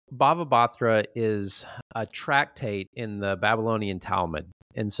 so Bhava Batra is a tractate in the Babylonian Talmud.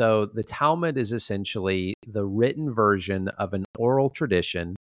 And so the Talmud is essentially the written version of an oral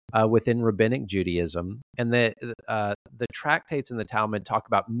tradition within Rabbinic Judaism. And the tractates in the Talmud talk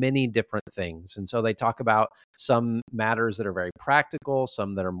about many different things. And so they talk about some matters that are very practical,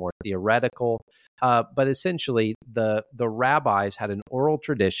 some that are more theoretical. But essentially, the rabbis had an oral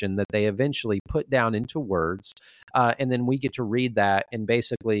tradition that they eventually put down into words. And then we get to read that and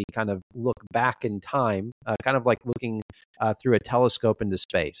basically kind of look back in time, kind of like looking through a telescope into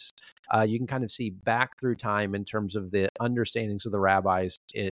space. You can kind of see back through time in terms of the understandings of the rabbis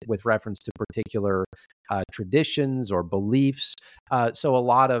with reference to particular traditions or beliefs. So a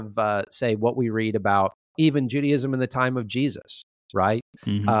lot of, say, what we read about even Judaism in the time of Jesus, right?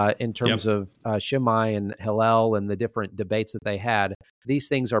 In terms of Shammai and Hillel and the different debates that they had, these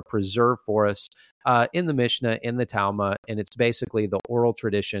things are preserved for us in the Mishnah, in the Talmud, and it's basically the oral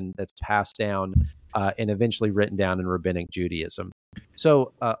tradition that's passed down and eventually written down in Rabbinic Judaism.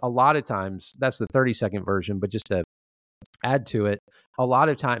 So a lot of times, that's the 30-second version, but just to add to it, a lot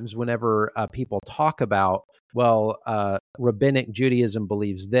of times whenever people talk about, well, Rabbinic Judaism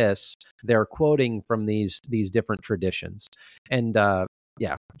believes this, they're quoting from these different traditions. And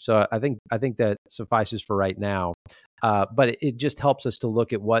so I think that suffices for right now. But it just helps us to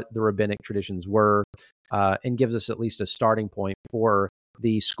look at what the Rabbinic traditions were and gives us at least a starting point for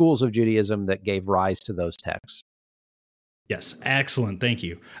the schools of Judaism that gave rise to those texts. Yes, excellent. Thank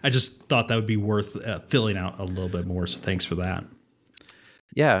you. I just thought that would be worth filling out a little bit more. So thanks for that.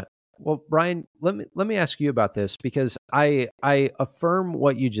 Yeah. Well, Brian, let me ask you about this, because I affirm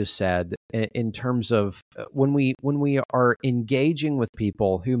what you just said in terms of when we are engaging with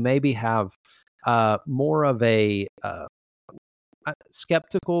people who maybe have more of a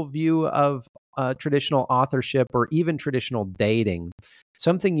skeptical view of traditional authorship or even traditional dating.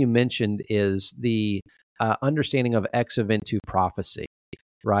 Something you mentioned is the understanding of ex eventu prophecy,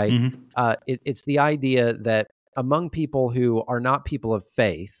 right? Mm-hmm. It's the idea that among people who are not people of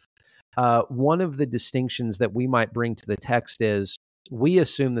faith, one of the distinctions that we might bring to the text is we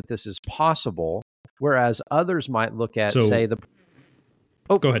assume that this is possible, whereas others might look at,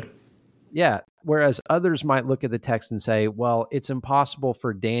 go ahead. Yeah. Whereas others might look at the text and say, well, it's impossible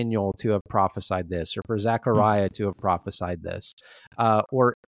for Daniel to have prophesied this, or for Zechariah to have prophesied this,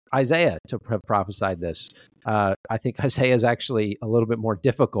 or Isaiah to have prophesied this. I think Isaiah is actually a little bit more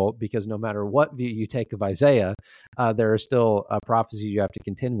difficult, because no matter what view you take of Isaiah, there are still prophecies you have to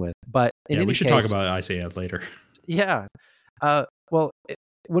contend with. But we should talk about Isaiah later. Yeah. Well,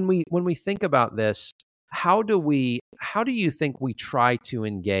 when we think about this, how do you think we try to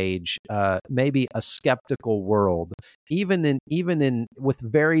engage maybe a skeptical world, even in with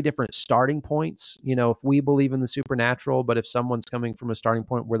very different starting points? You know, if we believe in the supernatural, but if someone's coming from a starting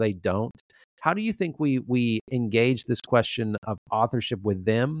point where they don't, how do you think we engage this question of authorship with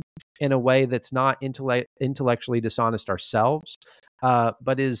them in a way that's not intellectually dishonest ourselves,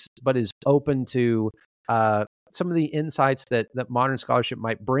 but is open to some of the insights that modern scholarship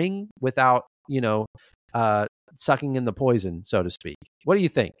might bring without, sucking in the poison, so to speak? What do you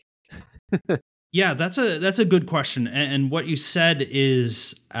think? Yeah, that's a good question. And what you said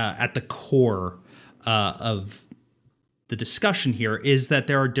is at the core of the discussion here is that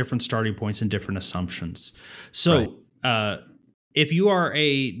there are different starting points and different assumptions. So if you are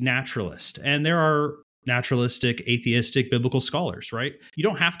a naturalist, and there are naturalistic, atheistic, biblical scholars, right? You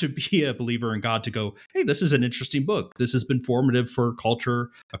don't have to be a believer in God to go, hey, this is an interesting book. This has been formative for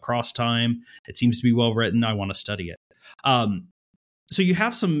culture across time. It seems to be well written. I want to study it. So you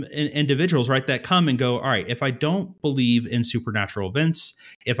have some individuals, right, that come and go, all right, if I don't believe in supernatural events,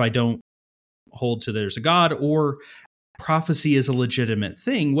 if I don't hold to there's a God, or prophecy is a legitimate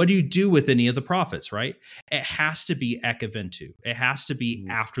thing, what do you do with any of the prophets, right? It has to be ek eventu. It has to be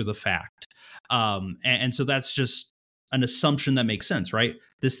after the fact. And so that's just an assumption that makes sense, right?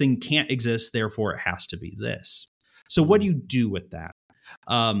 This thing can't exist, therefore it has to be this. So what do you do with that?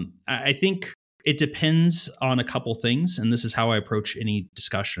 I think it depends on a couple things, and this is how I approach any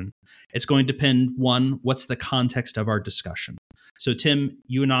discussion. It's going to depend, one, what's the context of our discussion? So Tim,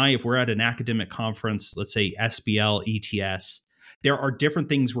 you and I, if we're at an academic conference, let's say SBL, ETS, there are different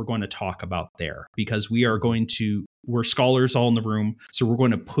things we're going to talk about there, because we're scholars all in the room. So we're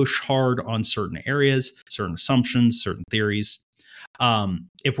going to push hard on certain areas, certain assumptions, certain theories.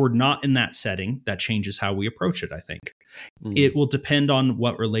 If we're not in that setting, that changes how we approach it, I think. It will depend on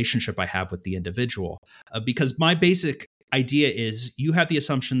what relationship I have with the individual, because my basic idea is you have the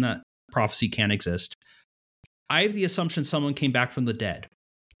assumption that prophecy can't exist. I have the assumption someone came back from the dead.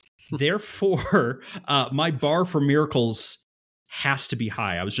 Therefore, my bar for miracles has to be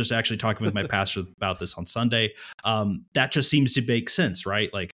high. I was just actually talking with my pastor about this on Sunday. That just seems to make sense,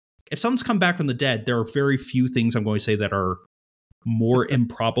 right? Like, if someone's come back from the dead, there are very few things I'm going to say that are more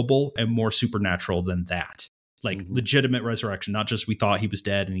improbable and more supernatural than that. Like legitimate resurrection, not just we thought he was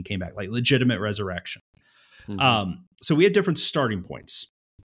dead and he came back, like legitimate resurrection. So we have different starting points.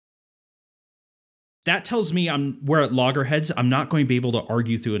 That tells me we're at loggerheads. I'm not going to be able to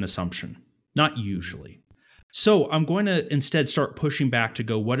argue through an assumption, not usually. So I'm going to instead start pushing back to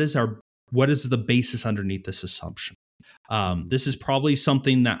go, what is the basis underneath this assumption? This is probably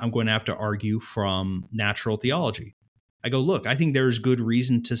something that I'm going to have to argue from natural theology. I go, look, I think there's good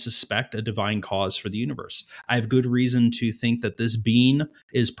reason to suspect a divine cause for the universe. I have good reason to think that this being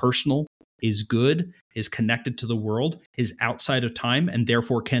is personal, is good, is connected to the world, is outside of time, and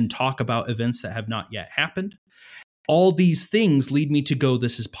therefore can talk about events that have not yet happened. All these things lead me to go,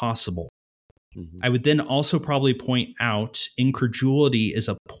 this is possible. I would then also probably point out incredulity is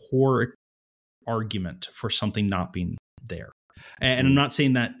a poor argument for something not being there. And I'm not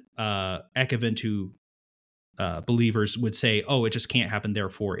saying that Ekaventu believers would say, oh, it just can't happen,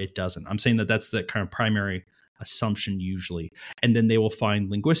 therefore it doesn't. I'm saying that that's the kind of primary assumption usually. And then they will find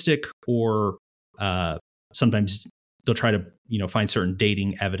linguistic or sometimes they'll try to, find certain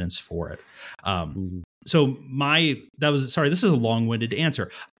dating evidence for it. So this is a long-winded answer.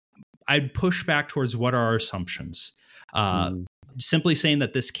 I'd push back towards what are our assumptions. Simply saying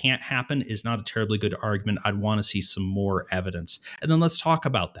that this can't happen is not a terribly good argument. I'd want to see some more evidence. And then let's talk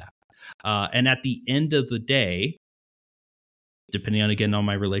about that. And at the end of the day, depending on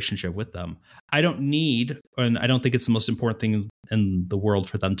my relationship with them, I don't need, and I don't think it's the most important thing in the world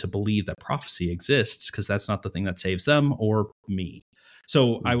for them to believe that prophecy exists, because that's not the thing that saves them or me.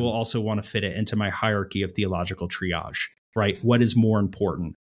 So I will also want to fit it into my hierarchy of theological triage, right? What is more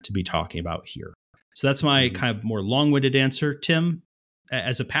important to be talking about here? So that's my kind of more long-winded answer. Tim,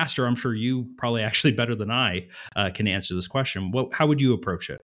 as a pastor, I'm sure you probably actually better than I can answer this question. How would you approach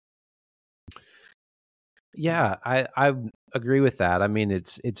it? Yeah, I agree with that. I mean,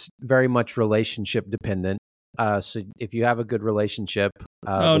 it's very much relationship dependent. So if you have a good relationship,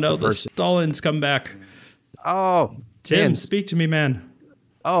 the Stalin's come back. Oh, Tim, speak to me, man.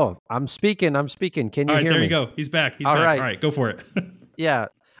 Oh, I'm speaking. Can you hear me? All right, there you go. He's back. All right, go for it. Yeah,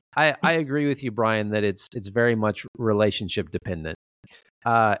 I agree with you, Brian, that it's very much relationship dependent.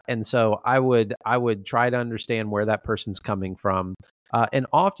 And so I would try to understand where that person's coming from. And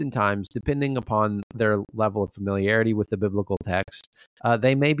oftentimes, depending upon their level of familiarity with the biblical text,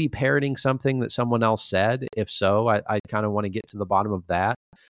 they may be parroting something that someone else said. If so, I kind of want to get to the bottom of that.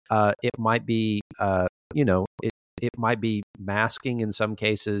 It might be, it might be masking in some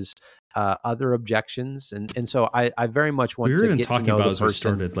cases other objections, and so I very much want to get to know the person. We were even talking about as we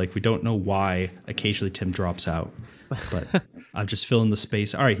started, like we don't know why occasionally Tim drops out, but I'm just filling the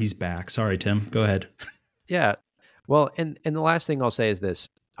space. All right, he's back. Sorry, Tim. Go ahead. Yeah. Well, and the last thing I'll say is this.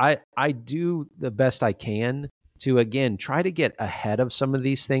 I do the best I can to, again, try to get ahead of some of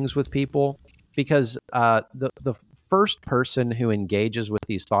these things with people, because the first person who engages with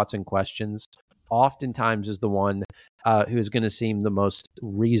these thoughts and questions oftentimes is the one who is going to seem the most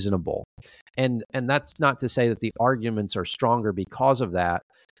reasonable. And that's not to say that the arguments are stronger because of that.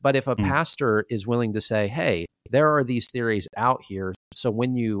 But if a pastor is willing to say, hey, there are these theories out here, so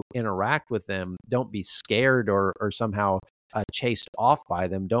when you interact with them, don't be scared or somehow chased off by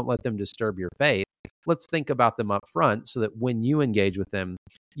them. Don't let them disturb your faith. Let's think about them up front so that when you engage with them,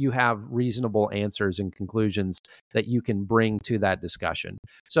 you have reasonable answers and conclusions that you can bring to that discussion.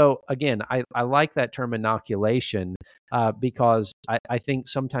 So again, I like that term inoculation because I think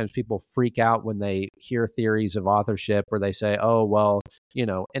sometimes people freak out when they hear theories of authorship, or they say, oh, well,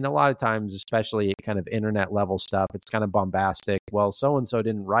 and a lot of times, especially kind of internet level stuff, it's kind of bombastic. Well, so-and-so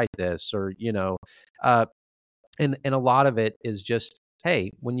didn't write this, or, and a lot of it is just,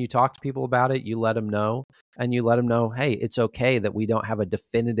 hey, when you talk to people about it, you let them know, and you let them know, hey, it's okay that we don't have a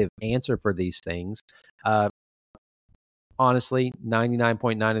definitive answer for these things. Honestly,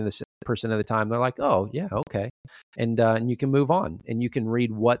 99.9% of the time, they're like, oh, yeah, okay. And you can move on, and you can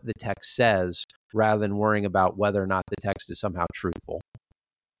read what the text says rather than worrying about whether or not the text is somehow truthful.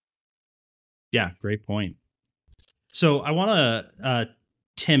 Yeah, great point. So I want to,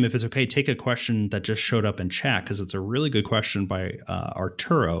 Tim, if it's okay, take a question that just showed up in chat, because it's a really good question by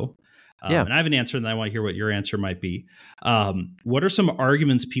Arturo. And I have an answer, and I want to hear what your answer might be. What are some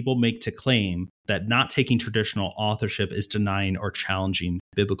arguments people make to claim that not taking traditional authorship is denying or challenging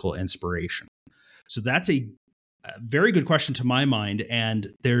biblical inspiration? So that's a very good question to my mind.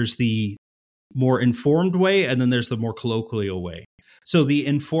 And there's the more informed way, and then there's the more colloquial way. So the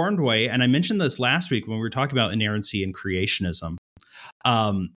informed way, and I mentioned this last week when we were talking about inerrancy and creationism,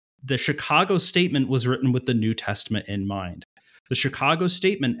 the Chicago Statement was written with the New Testament in mind. The Chicago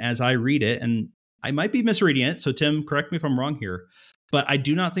Statement, as I read it, and I might be misreading it, so Tim, correct me if I'm wrong here, but I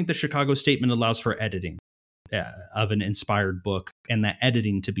do not think the Chicago Statement allows for editing of an inspired book and that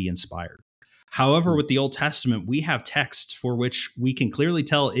editing to be inspired. However, with the Old Testament, we have texts for which we can clearly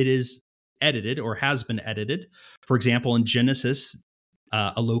tell it is edited or has been edited. For example, in Genesis,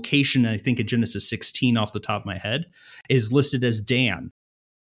 a location, I think in Genesis 16 off the top of my head, is listed as Dan.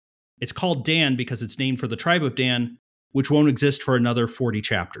 It's called Dan because it's named for the tribe of Dan, which won't exist for another 40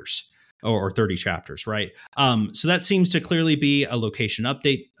 chapters or 30 chapters, right? So that seems to clearly be a location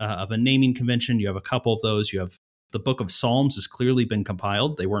update of a naming convention. You have a couple of those. You have the Book of Psalms has clearly been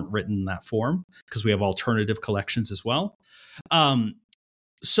compiled. They weren't written in that form because we have alternative collections as well.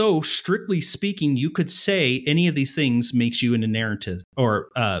 So strictly speaking, you could say any of these things makes you an inerrantist, or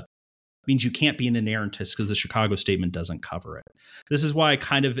means you can't be an inerrantist because the Chicago Statement doesn't cover it. This is why I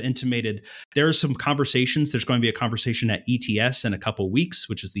kind of intimated there are some conversations. There's going to be a conversation at ETS in a couple of weeks,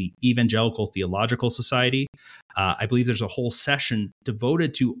 which is the Evangelical Theological Society. I believe there's a whole session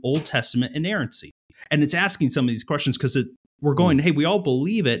devoted to Old Testament inerrancy. And it's asking some of these questions because we're going, hey, we all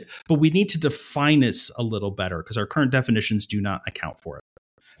believe it, but we need to define this a little better because our current definitions do not account for it.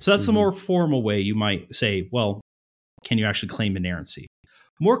 So that's the more formal way you might say, well, can you actually claim inerrancy?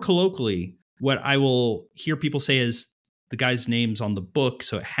 More colloquially, what I will hear people say is the guy's name's on the book,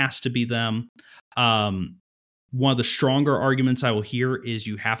 so it has to be them. One of the stronger arguments I will hear is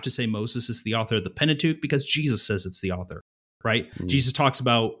you have to say Moses is the author of the Pentateuch because Jesus says it's the author, right? Jesus talks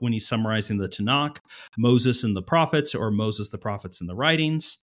about when he's summarizing the Tanakh, Moses and the prophets, or Moses, the prophets, and the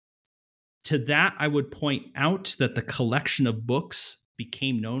writings. To that, I would point out that the collection of books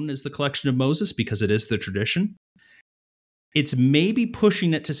became known as the collection of Moses because it is the tradition. It's maybe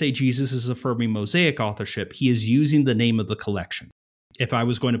pushing it to say Jesus is affirming Mosaic authorship. He is using the name of the collection. If I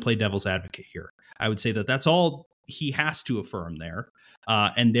was going to play devil's advocate here, I would say that that's all he has to affirm there.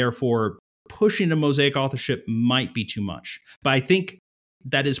 And therefore, pushing to Mosaic authorship might be too much. But I think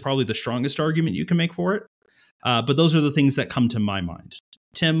that is probably the strongest argument you can make for it. But those are the things that come to my mind.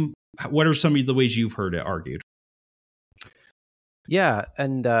 Tim, what are some of the ways you've heard it argued? Yeah,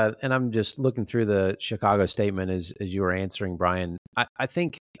 and I'm just looking through the Chicago Statement as you were answering, Brian. I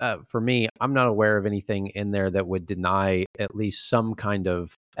think for me, I'm not aware of anything in there that would deny at least some kind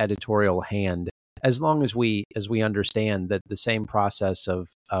of editorial hand, as long as we understand that the same process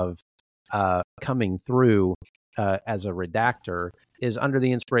of coming through as a redactor is under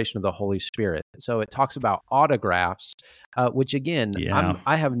the inspiration of the Holy Spirit. So it talks about autographs, which again,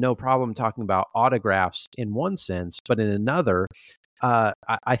 I have no problem talking about autographs in one sense, but in another,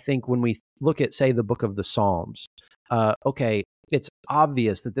 I think when we look at, say, the book of the Psalms, okay, it's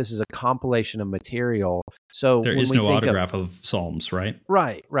obvious that this is a compilation of material. So there is no autograph of Psalms, right?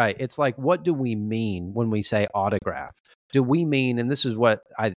 Right. It's like, what do we mean when we say autograph? Do we mean, and this is what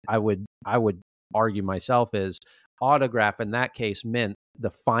I would argue myself, is autograph in that case meant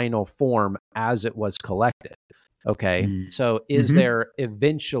the final form as it was collected. Okay. So is there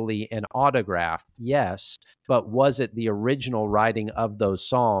eventually an autograph? Yes. But was it the original writing of those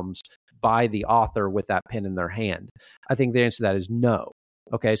Psalms by the author with that pen in their hand? I think the answer to that is no.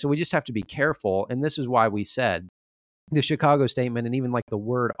 Okay. So we just have to be careful. And this is why we said the Chicago Statement, and even like the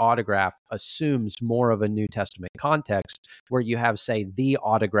word autograph, assumes more of a New Testament context where you have, say, the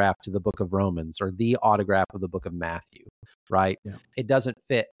autograph to the book of Romans or the autograph of the book of Matthew, right? Yeah. It doesn't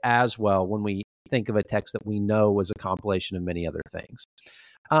fit as well when we think of a text that we know was a compilation of many other things.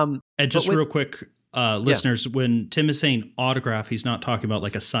 And just real quick, listeners, when Tim is saying autograph, he's not talking about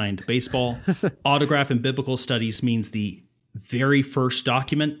like a signed baseball. Autograph in biblical studies means the very first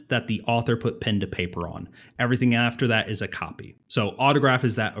document that the author put pen to paper on. Everything after that is a copy. So autograph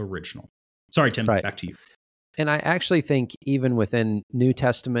is that original. Sorry, Tim, back to you. And I actually think even within New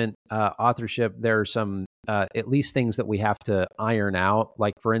Testament authorship, there are some at least things that we have to iron out.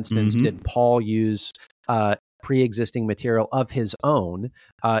 Like, for instance, did Paul use pre-existing material of his own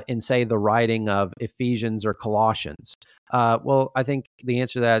in, say, the writing of Ephesians or Colossians? Well, I think the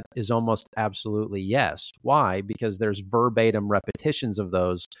answer to that is almost absolutely yes. Why? Because there's verbatim repetitions of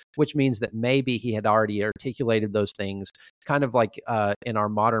those, which means that maybe he had already articulated those things, kind of like in our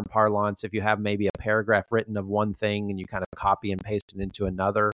modern parlance, if you have maybe a paragraph written of one thing and you kind of copy and paste it into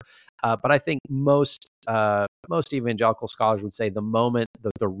another. But I think most evangelical scholars would say the moment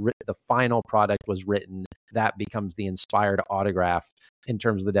the final product was written, that becomes the inspired autograph in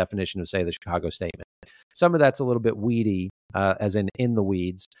terms of the definition of, say, the Chicago Statement. Some of that's a little bit weedy, as in the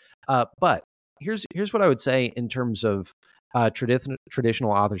weeds. But here's what I would say in terms of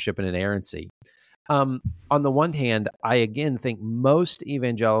traditional authorship and inerrancy. On the one hand, I again think most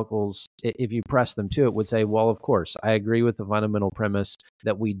evangelicals, if you press them to it, would say, well, of course, I agree with the fundamental premise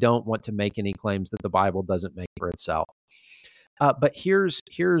that we don't want to make any claims that the Bible doesn't make for itself. But here's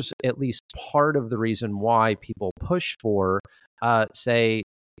at least part of the reason why people push for, say,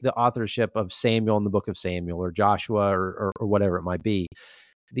 the authorship of Samuel in the book of Samuel, or Joshua, or whatever it might be.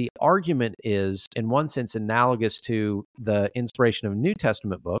 The argument is, in one sense, analogous to the inspiration of New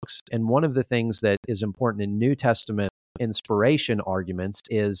Testament books. And one of the things that is important in New Testament inspiration arguments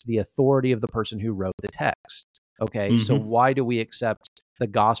is the authority of the person who wrote the text. Okay, so why do we accept the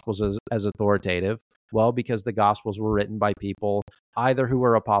Gospels as authoritative? Well, because the Gospels were written by people either who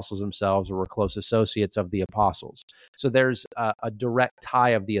were apostles themselves or were close associates of the apostles. So there's a direct tie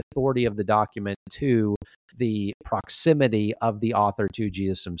of the authority of the document to the proximity of the author to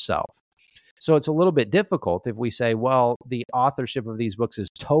Jesus himself. So it's a little bit difficult if we say, well, the authorship of these books is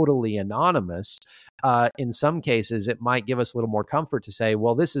totally anonymous. In some cases, it might give us a little more comfort to say,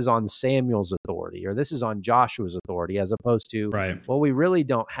 well, this is on Samuel's authority, or this is on Joshua's authority, as opposed to, well, we really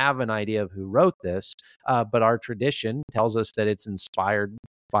don't have an idea of who wrote this, but our tradition tells us that it's inspired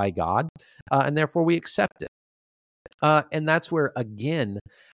by God, and therefore we accept it. And that's where, again,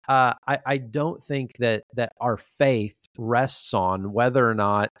 I don't think that our faith rests on whether or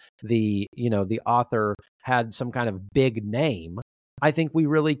not the author had some kind of big name. I think we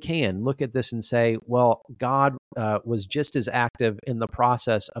really can look at this and say, well, God was just as active in the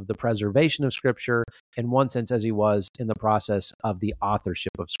process of the preservation of Scripture, in one sense, as he was in the process of the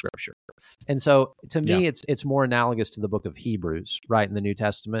authorship of Scripture. And so, to me, it's more analogous to the book of Hebrews, right, in the New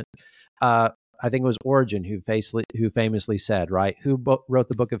Testament. I think it was Origen who famously said, right, who wrote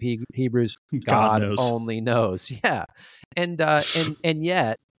the book of Hebrews? God only knows. Yeah. And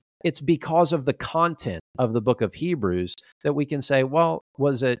yet it's because of the content of the book of Hebrews that we can say, well,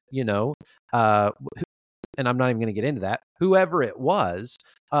 was it, and I'm not even going to get into that, whoever it was,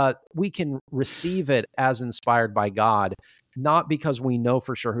 we can receive it as inspired by God, not because we know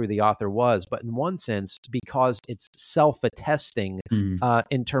for sure who the author was, but in one sense, because it's self-attesting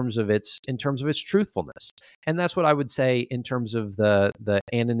in terms of its truthfulness. And that's what I would say in terms of the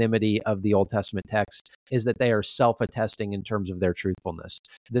anonymity of the Old Testament text, is that they are self-attesting in terms of their truthfulness.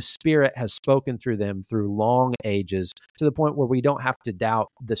 The Spirit has spoken through them through long ages, to the point where we don't have to doubt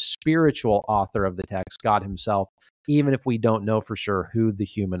the spiritual author of the text, God himself, even if we don't know for sure who the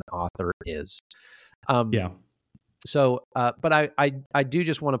human author is. So, but I do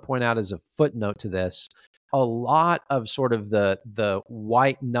just want to point out as a footnote to this, a lot of sort of the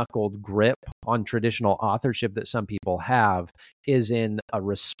white-knuckled grip on traditional authorship that some people have is in a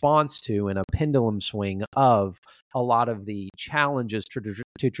response to, and a pendulum swing of, a lot of the challenges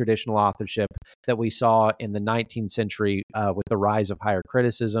to traditional authorship that we saw in the 19th century with the rise of higher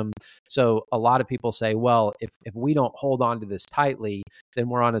criticism. So a lot of people say, well, if we don't hold on to this tightly, then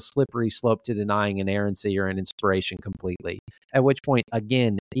we're on a slippery slope to denying inerrancy or an inspiration completely. At which point,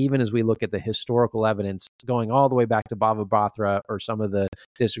 again, even as we look at the historical evidence going all the way back to Bava Batra or some of the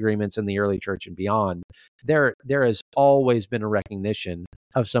disagreements in the early church and beyond, there has always been a recognition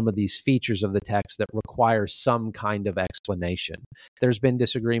of some of these features of the text that require some kind of explanation. There's been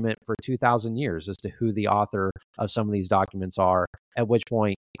disagreement for 2,000 years as to who the author of some of these documents are, at which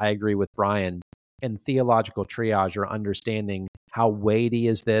point I agree with Brian. In theological triage, or understanding how weighty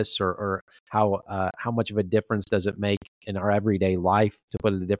is this, or how much of a difference does it make in our everyday life, to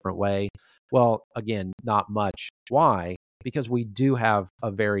put it a different way? Well, again, not much. Why? Because we do have a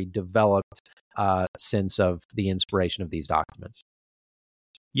very developed sense of the inspiration of these documents.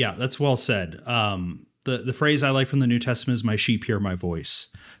 Yeah, that's well said. The phrase I like from the New Testament is, "My sheep hear my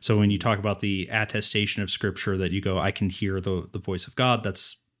voice." So when you talk about the attestation of Scripture, that you go, I can hear the voice of God,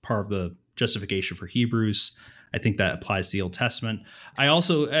 that's part of the justification for Hebrews. I think that applies to the Old Testament. I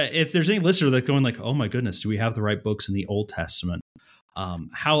also, if there's any listener that's going like, oh my goodness, do we have the right books in the Old Testament?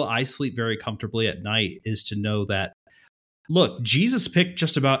 How I sleep very comfortably at night is to know that, look, Jesus picked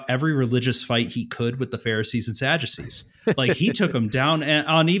just about every religious fight he could with the Pharisees and Sadducees. Like, he took them down, and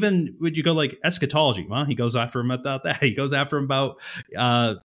on, even would you go like eschatology? Well, he goes after him about that. He goes after him about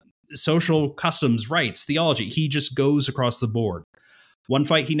social customs, rights, theology. He just goes across the board. One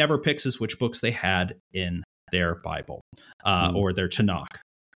fight he never picks is which books they had in their Bible or their Tanakh,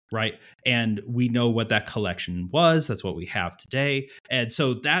 right? And we know what that collection was. That's what we have today. And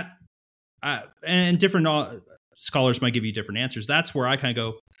so that, and different scholars might give you different answers. That's where I kind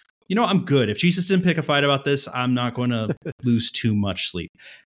of go, I'm good. If Jesus didn't pick a fight about this, I'm not going to lose too much sleep.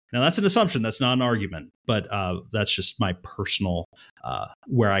 Now, that's an assumption. That's not an argument, but that's just my personal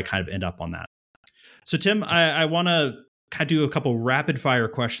where I kind of end up on that. So, Tim, I want to kind of do a couple rapid fire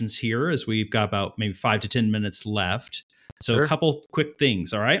questions here as we've got about maybe 5 to 10 minutes left. So Sure. a couple quick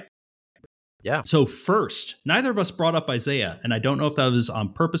things. All right. Yeah. So first, neither of us brought up Isaiah, and I don't know if that was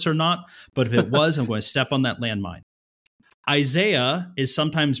on purpose or not, but if it was, I'm going to step on that landmine. Isaiah is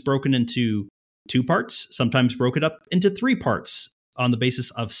sometimes broken into 2 parts, sometimes broken up into 3 parts on the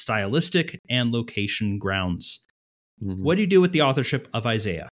basis of stylistic and location grounds. Mm-hmm. What do you do with the authorship of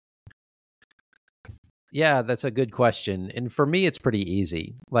Isaiah? Yeah, that's a good question. And for me, it's pretty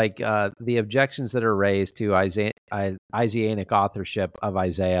easy. Like the objections that are raised to Isaianic authorship of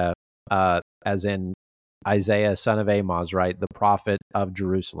Isaiah, as in Isaiah, son of Amos, right? The prophet of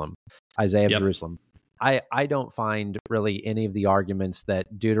Jerusalem, Isaiah of Jerusalem. I don't find really any of the arguments that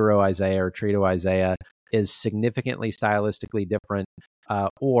Deutero-Isaiah or Trito-Isaiah is significantly stylistically different,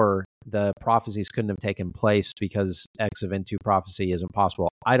 or the prophecies couldn't have taken place because ex eventu prophecy isn't possible.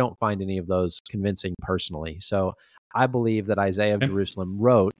 I don't find any of those convincing personally. So I believe that Isaiah of Jerusalem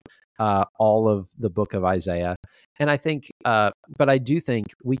wrote all of the book of Isaiah. And I think, but I do think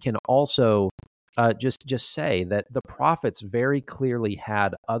we can also just say that the prophets very clearly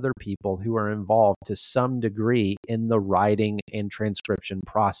had other people who are involved to some degree in the writing and transcription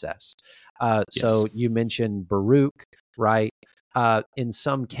process. So you mentioned Baruch, right? In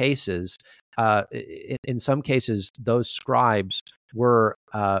some cases, those scribes were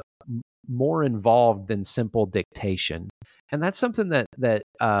more involved than simple dictation, and that's something that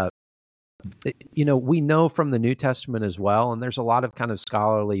we know from the New Testament as well. And there's a lot of kind of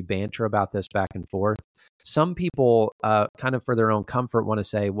scholarly banter about this back and forth. Some people, kind of for their own comfort, want to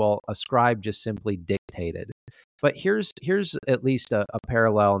say, well, a scribe just simply dictated. But here's at least a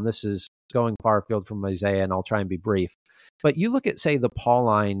parallel, and this is going far afield from Isaiah, and I'll try and be brief. But you look at, say, the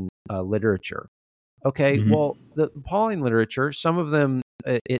Pauline literature. Okay, well, the Pauline literature, some of them,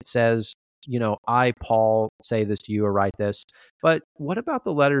 it says, I, Paul, say this to you or write this. But what about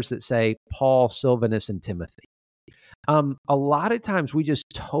the letters that say Paul, Silvanus, and Timothy? A lot of times we just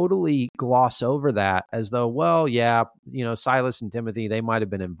totally gloss over that as though, well, yeah, Silas and Timothy, they might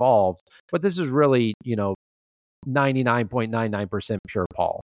have been involved, but this is really, 99.99% pure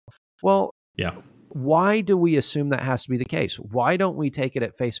Paul. Well, yeah. Why do we assume that has to be the case? Why don't we take it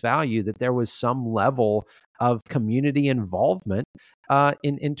at face value that there was some level of community involvement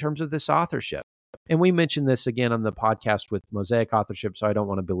in terms of this authorship? And we mentioned this again on the podcast with Mosaic authorship, so I don't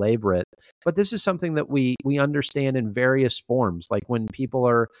want to belabor it. But this is something that we understand in various forms, like when people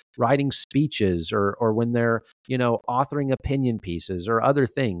are writing speeches or when they're, authoring opinion pieces or other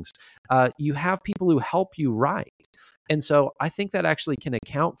things. You have people who help you write. And so I think that actually can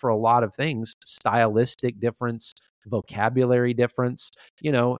account for a lot of things: stylistic difference, vocabulary difference.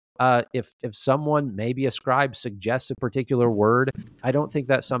 If someone, maybe a scribe, suggests a particular word, I don't think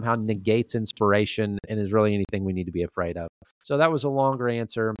that somehow negates inspiration and is really anything we need to be afraid of. So that was a longer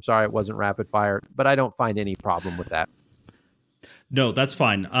answer. I'm sorry it wasn't rapid fire, but I don't find any problem with that. No, that's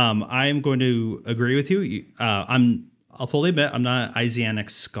fine. I am going to agree with you. I'll fully admit I'm not an Isaianic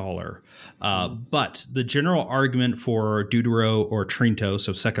scholar, but the general argument for Deutero or Trinto,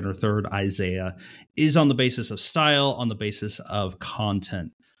 so second or third Isaiah, is on the basis of style, on the basis of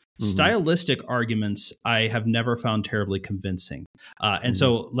content. Stylistic arguments I have never found terribly convincing. And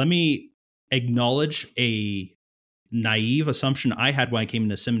so let me acknowledge a naive assumption I had when I came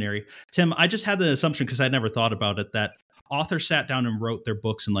into seminary. Tim, I just had the assumption, because I never thought about it, that authors sat down and wrote their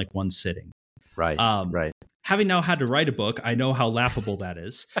books in like one sitting. Right. Right. Having now had to write a book, I know how laughable that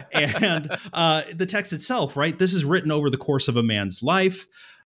is. And the text itself, right? This is written over the course of a man's life.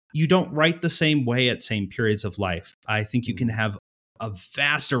 You don't write the same way at same periods of life. I think you can have a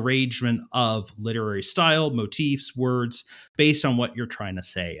vast arrangement of literary style, motifs, words, based on what you're trying to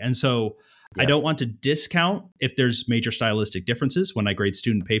say. And so I don't want to discount if there's major stylistic differences. When I grade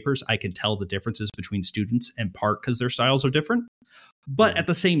student papers, I can tell the differences between students, in part because their styles are different. But at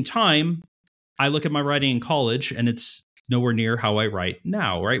the same time, I look at my writing in college and it's nowhere near how I write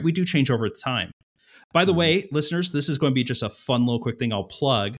now, right? We do change over time. By the way, listeners, this is going to be just a fun little quick thing I'll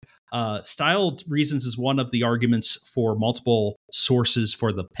plug. Style reasons is one of the arguments for multiple sources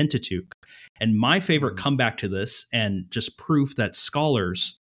for the Pentateuch. And my favorite comeback to this, and just proof that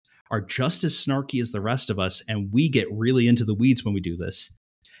scholars are just as snarky as the rest of us, and we get really into the weeds when we do this.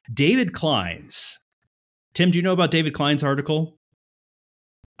 David Klein's. Tim, do you know about David Klein's article?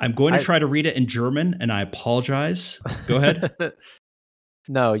 I'm going to try to read it in German, and I apologize. Go ahead.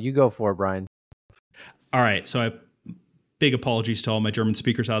 No, you go for it, Brian. All right. So big apologies to all my German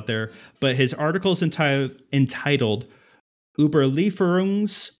speakers out there. But his article is entitled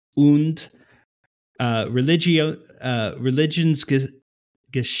Überlieferungs und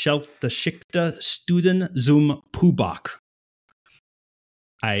Religionsgeschichte Studien zum Pubak.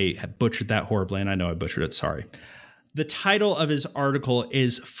 I butchered that horribly, and I know I butchered it. Sorry. The title of his article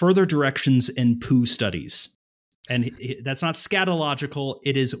is Further Directions in Pooh Studies. And that's not scatological.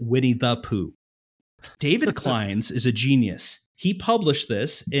 It is Winnie the Pooh. David Kleins is a genius. He published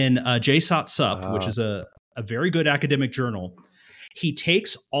this in JSOT Sup, which is a very good academic journal. He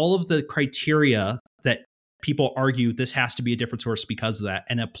takes all of the criteria that people argue this has to be a different source because of that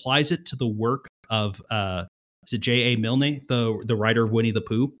and applies it to the work of is it J.A. Milne, the writer of Winnie the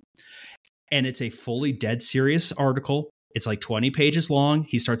Pooh? And it's a fully dead serious article. It's like 20 pages long.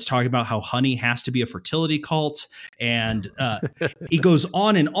 He starts talking about how honey has to be a fertility cult. And he goes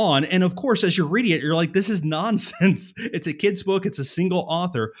on. And of course, as you're reading it, you're like, this is nonsense. It's a kid's book. It's a single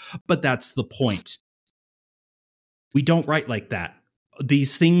author. But that's the point. We don't write like that.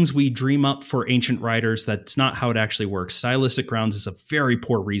 These things we dream up for ancient writers, that's not how it actually works. Stylistic grounds is a very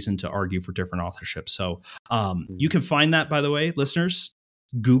poor reason to argue for different authorship. So you can find that, by the way, listeners.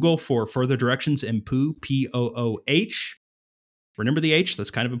 Google for Further Directions in Pooh, P-O-O-H. Remember the H, that's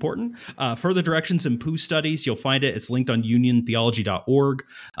kind of important. Further Directions in Pooh Studies, you'll find it. It's linked on uniontheology.org.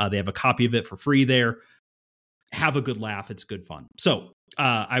 They have a copy of it for free there. Have a good laugh. It's good fun. So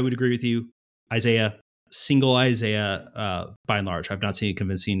I would agree with you. Isaiah, single Isaiah, by and large, I've not seen a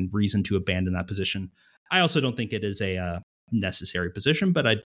convincing reason to abandon that position. I also don't think it is a necessary position, but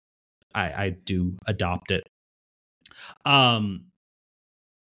I do adopt it.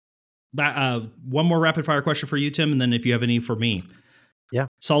 One more rapid fire question for you, Tim, and then if you have any for me. Yeah.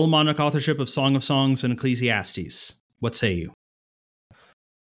 Solomonic authorship of Song of Songs and Ecclesiastes. What say you?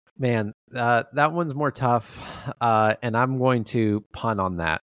 Man, that one's more tough, and I'm going to punt on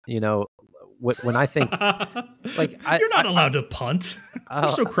that. You know, when I think like you're not allowed to punt.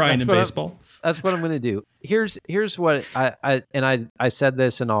 There's no crying in baseball. That's what I'm going to do. Here's what I said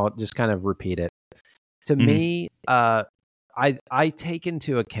this, and I'll just kind of repeat it. To me, I take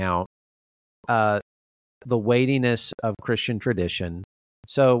into account the weightiness of Christian tradition.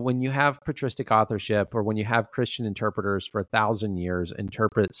 So when you have patristic authorship, or when you have Christian interpreters for 1,000 years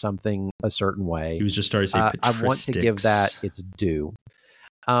interpret something a certain way, he was just starting to say patristics. I want to give that its due.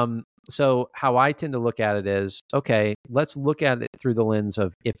 So how I tend to look at it is, okay, let's look at it through the lens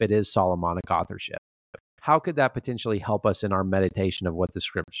of if it is Solomonic authorship. How could that potentially help us in our meditation of what the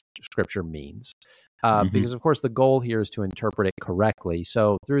scripture means? Because, of course, the goal here is to interpret it correctly.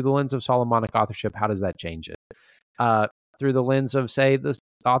 So through the lens of Solomonic authorship, how does that change it? Through the lens of, say, the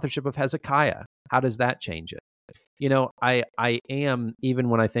authorship of Hezekiah, how does that change it? You know, I am, even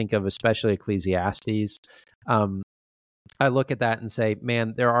when I think of especially Ecclesiastes, I look at that and say,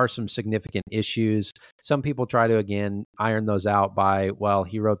 man, there are some significant issues. Some people try to, again, iron those out by, well,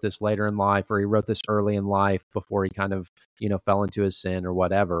 he wrote this later in life, or he wrote this early in life before he kind of, fell into his sin or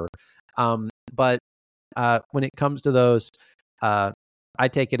whatever. But when it comes to those, I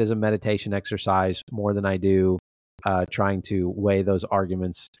take it as a meditation exercise more than I do trying to weigh those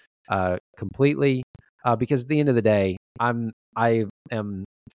arguments completely. Because at the end of the day, I am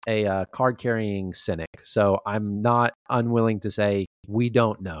a card-carrying cynic, so I'm not unwilling to say we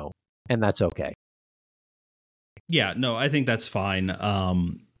don't know, and that's okay. Yeah, no, I think that's fine.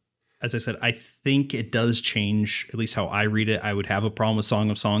 As I said, I think it does change, at least how I read it. I would have a problem with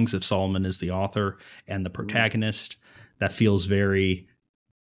Song of Songs if Solomon is the author and the protagonist. That feels very,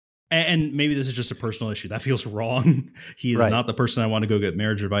 and maybe this is just a personal issue, that feels wrong. He is not the person I want to go get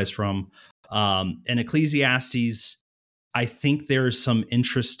marriage advice from. And Ecclesiastes, I think there's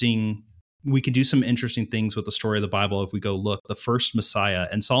we could do some interesting things with the story of the Bible if we go look. The first Messiah,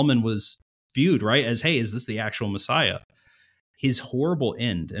 and Solomon was viewed, right, as, hey, is this the actual Messiah? His horrible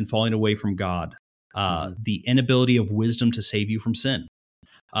end and falling away from God, the inability of wisdom to save you from sin.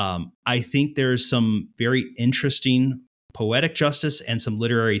 I think there's some very interesting poetic justice and some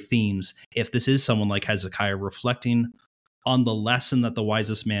literary themes if this is someone like Hezekiah reflecting on the lesson that the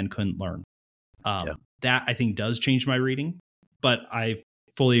wisest man couldn't learn. That I think does change my reading, but I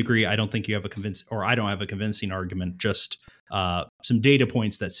fully agree. I don't think you have I don't have a convincing argument, just some data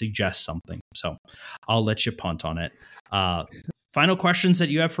points that suggest something. So I'll let you punt on it. Final questions that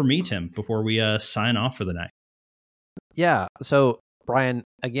you have for me, Tim, before we sign off for the night. Yeah. So Brian,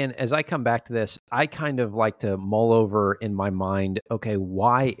 again, as I come back to this, I kind of like to mull over in my mind, okay,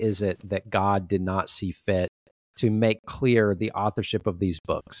 why is it that God did not see fit to make clear the authorship of these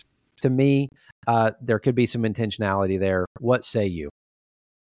books? To me, there could be some intentionality there. What say you?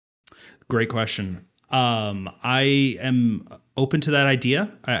 Great question. I am open to that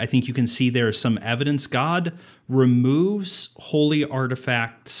idea. I think you can see there's some evidence God removes holy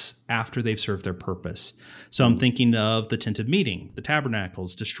artifacts after they've served their purpose. So I'm thinking of the tent of meeting, the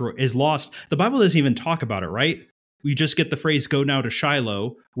tabernacles is lost. The Bible doesn't even talk about it, right? We just get the phrase, go now to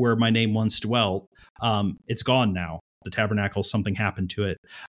Shiloh, where my name once dwelt. It's gone now. The tabernacle, something happened to it.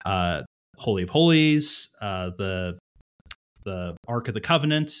 Holy of Holies, the Ark of the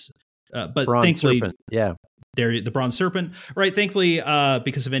Covenant. But bronze thankfully, serpent. Yeah. the bronze serpent, right? Thankfully,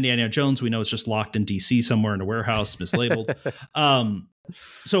 because of Indiana Jones, we know it's just locked in DC somewhere in a warehouse, mislabeled.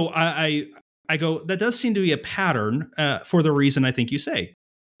 So I go, that does seem to be a pattern for the reason I think you say.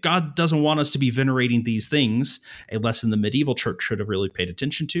 God doesn't want us to be venerating these things, a lesson the medieval church should have really paid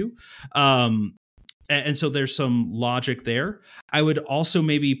attention to. And so there's some logic there. I would also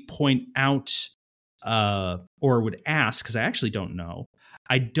maybe point out or would ask, because I actually don't know,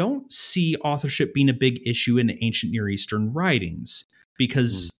 I don't see authorship being a big issue in ancient Near Eastern writings,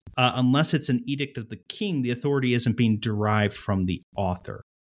 because unless it's an edict of the king, the authority isn't being derived from the author.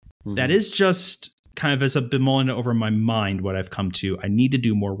 That is just kind of as I've been mulling it over in my mind what I've come to. I need to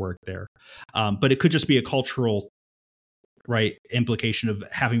do more work there. But it could just be a cultural implication of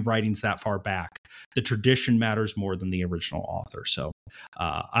having writings that far back. The tradition matters more than the original author. So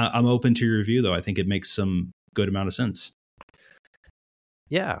I'm open to your review, though. I think it makes some good amount of sense.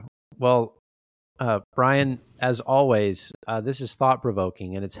 Yeah. Well, Brian, as always, this is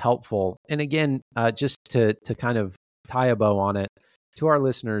thought-provoking and it's helpful. And again, just to kind of tie a bow on it, to our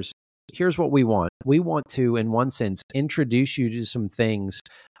listeners, here's what we want. We want to, in one sense, introduce you to some things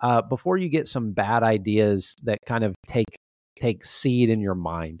before you get some bad ideas that kind of take seed in your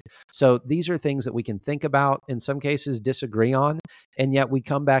mind. So these are things that we can think about, in some cases disagree on, and yet we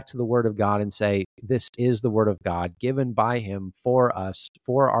come back to the Word of God and say, this is the Word of God given by Him for us,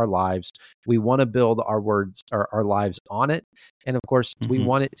 for our lives. We want to build our lives on it. And of course, we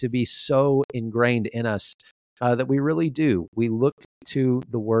want it to be so ingrained in us that we really do. We look to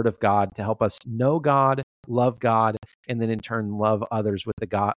the Word of God to help us know God, love God, and then in turn love others with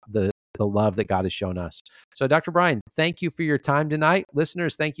the love that God has shown us. So, Dr. Brian, thank you for your time tonight.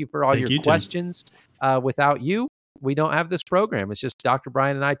 Listeners, thank you for all your questions. Without you, we don't have this program. It's just Dr.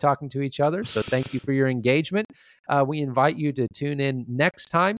 Brian and I talking to each other. So thank you for your engagement. We invite you to tune in next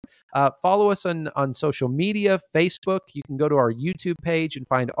time. Follow us on social media, Facebook. You can go to our YouTube page and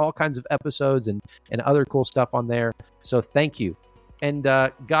find all kinds of episodes and other cool stuff on there. So thank you. And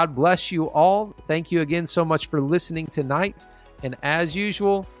God bless you all. Thank you again so much for listening tonight. And as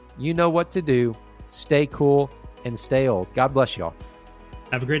usual, you know what to do. Stay cool and stay old. God bless you all.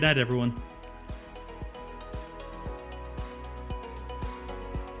 Have a great night, everyone.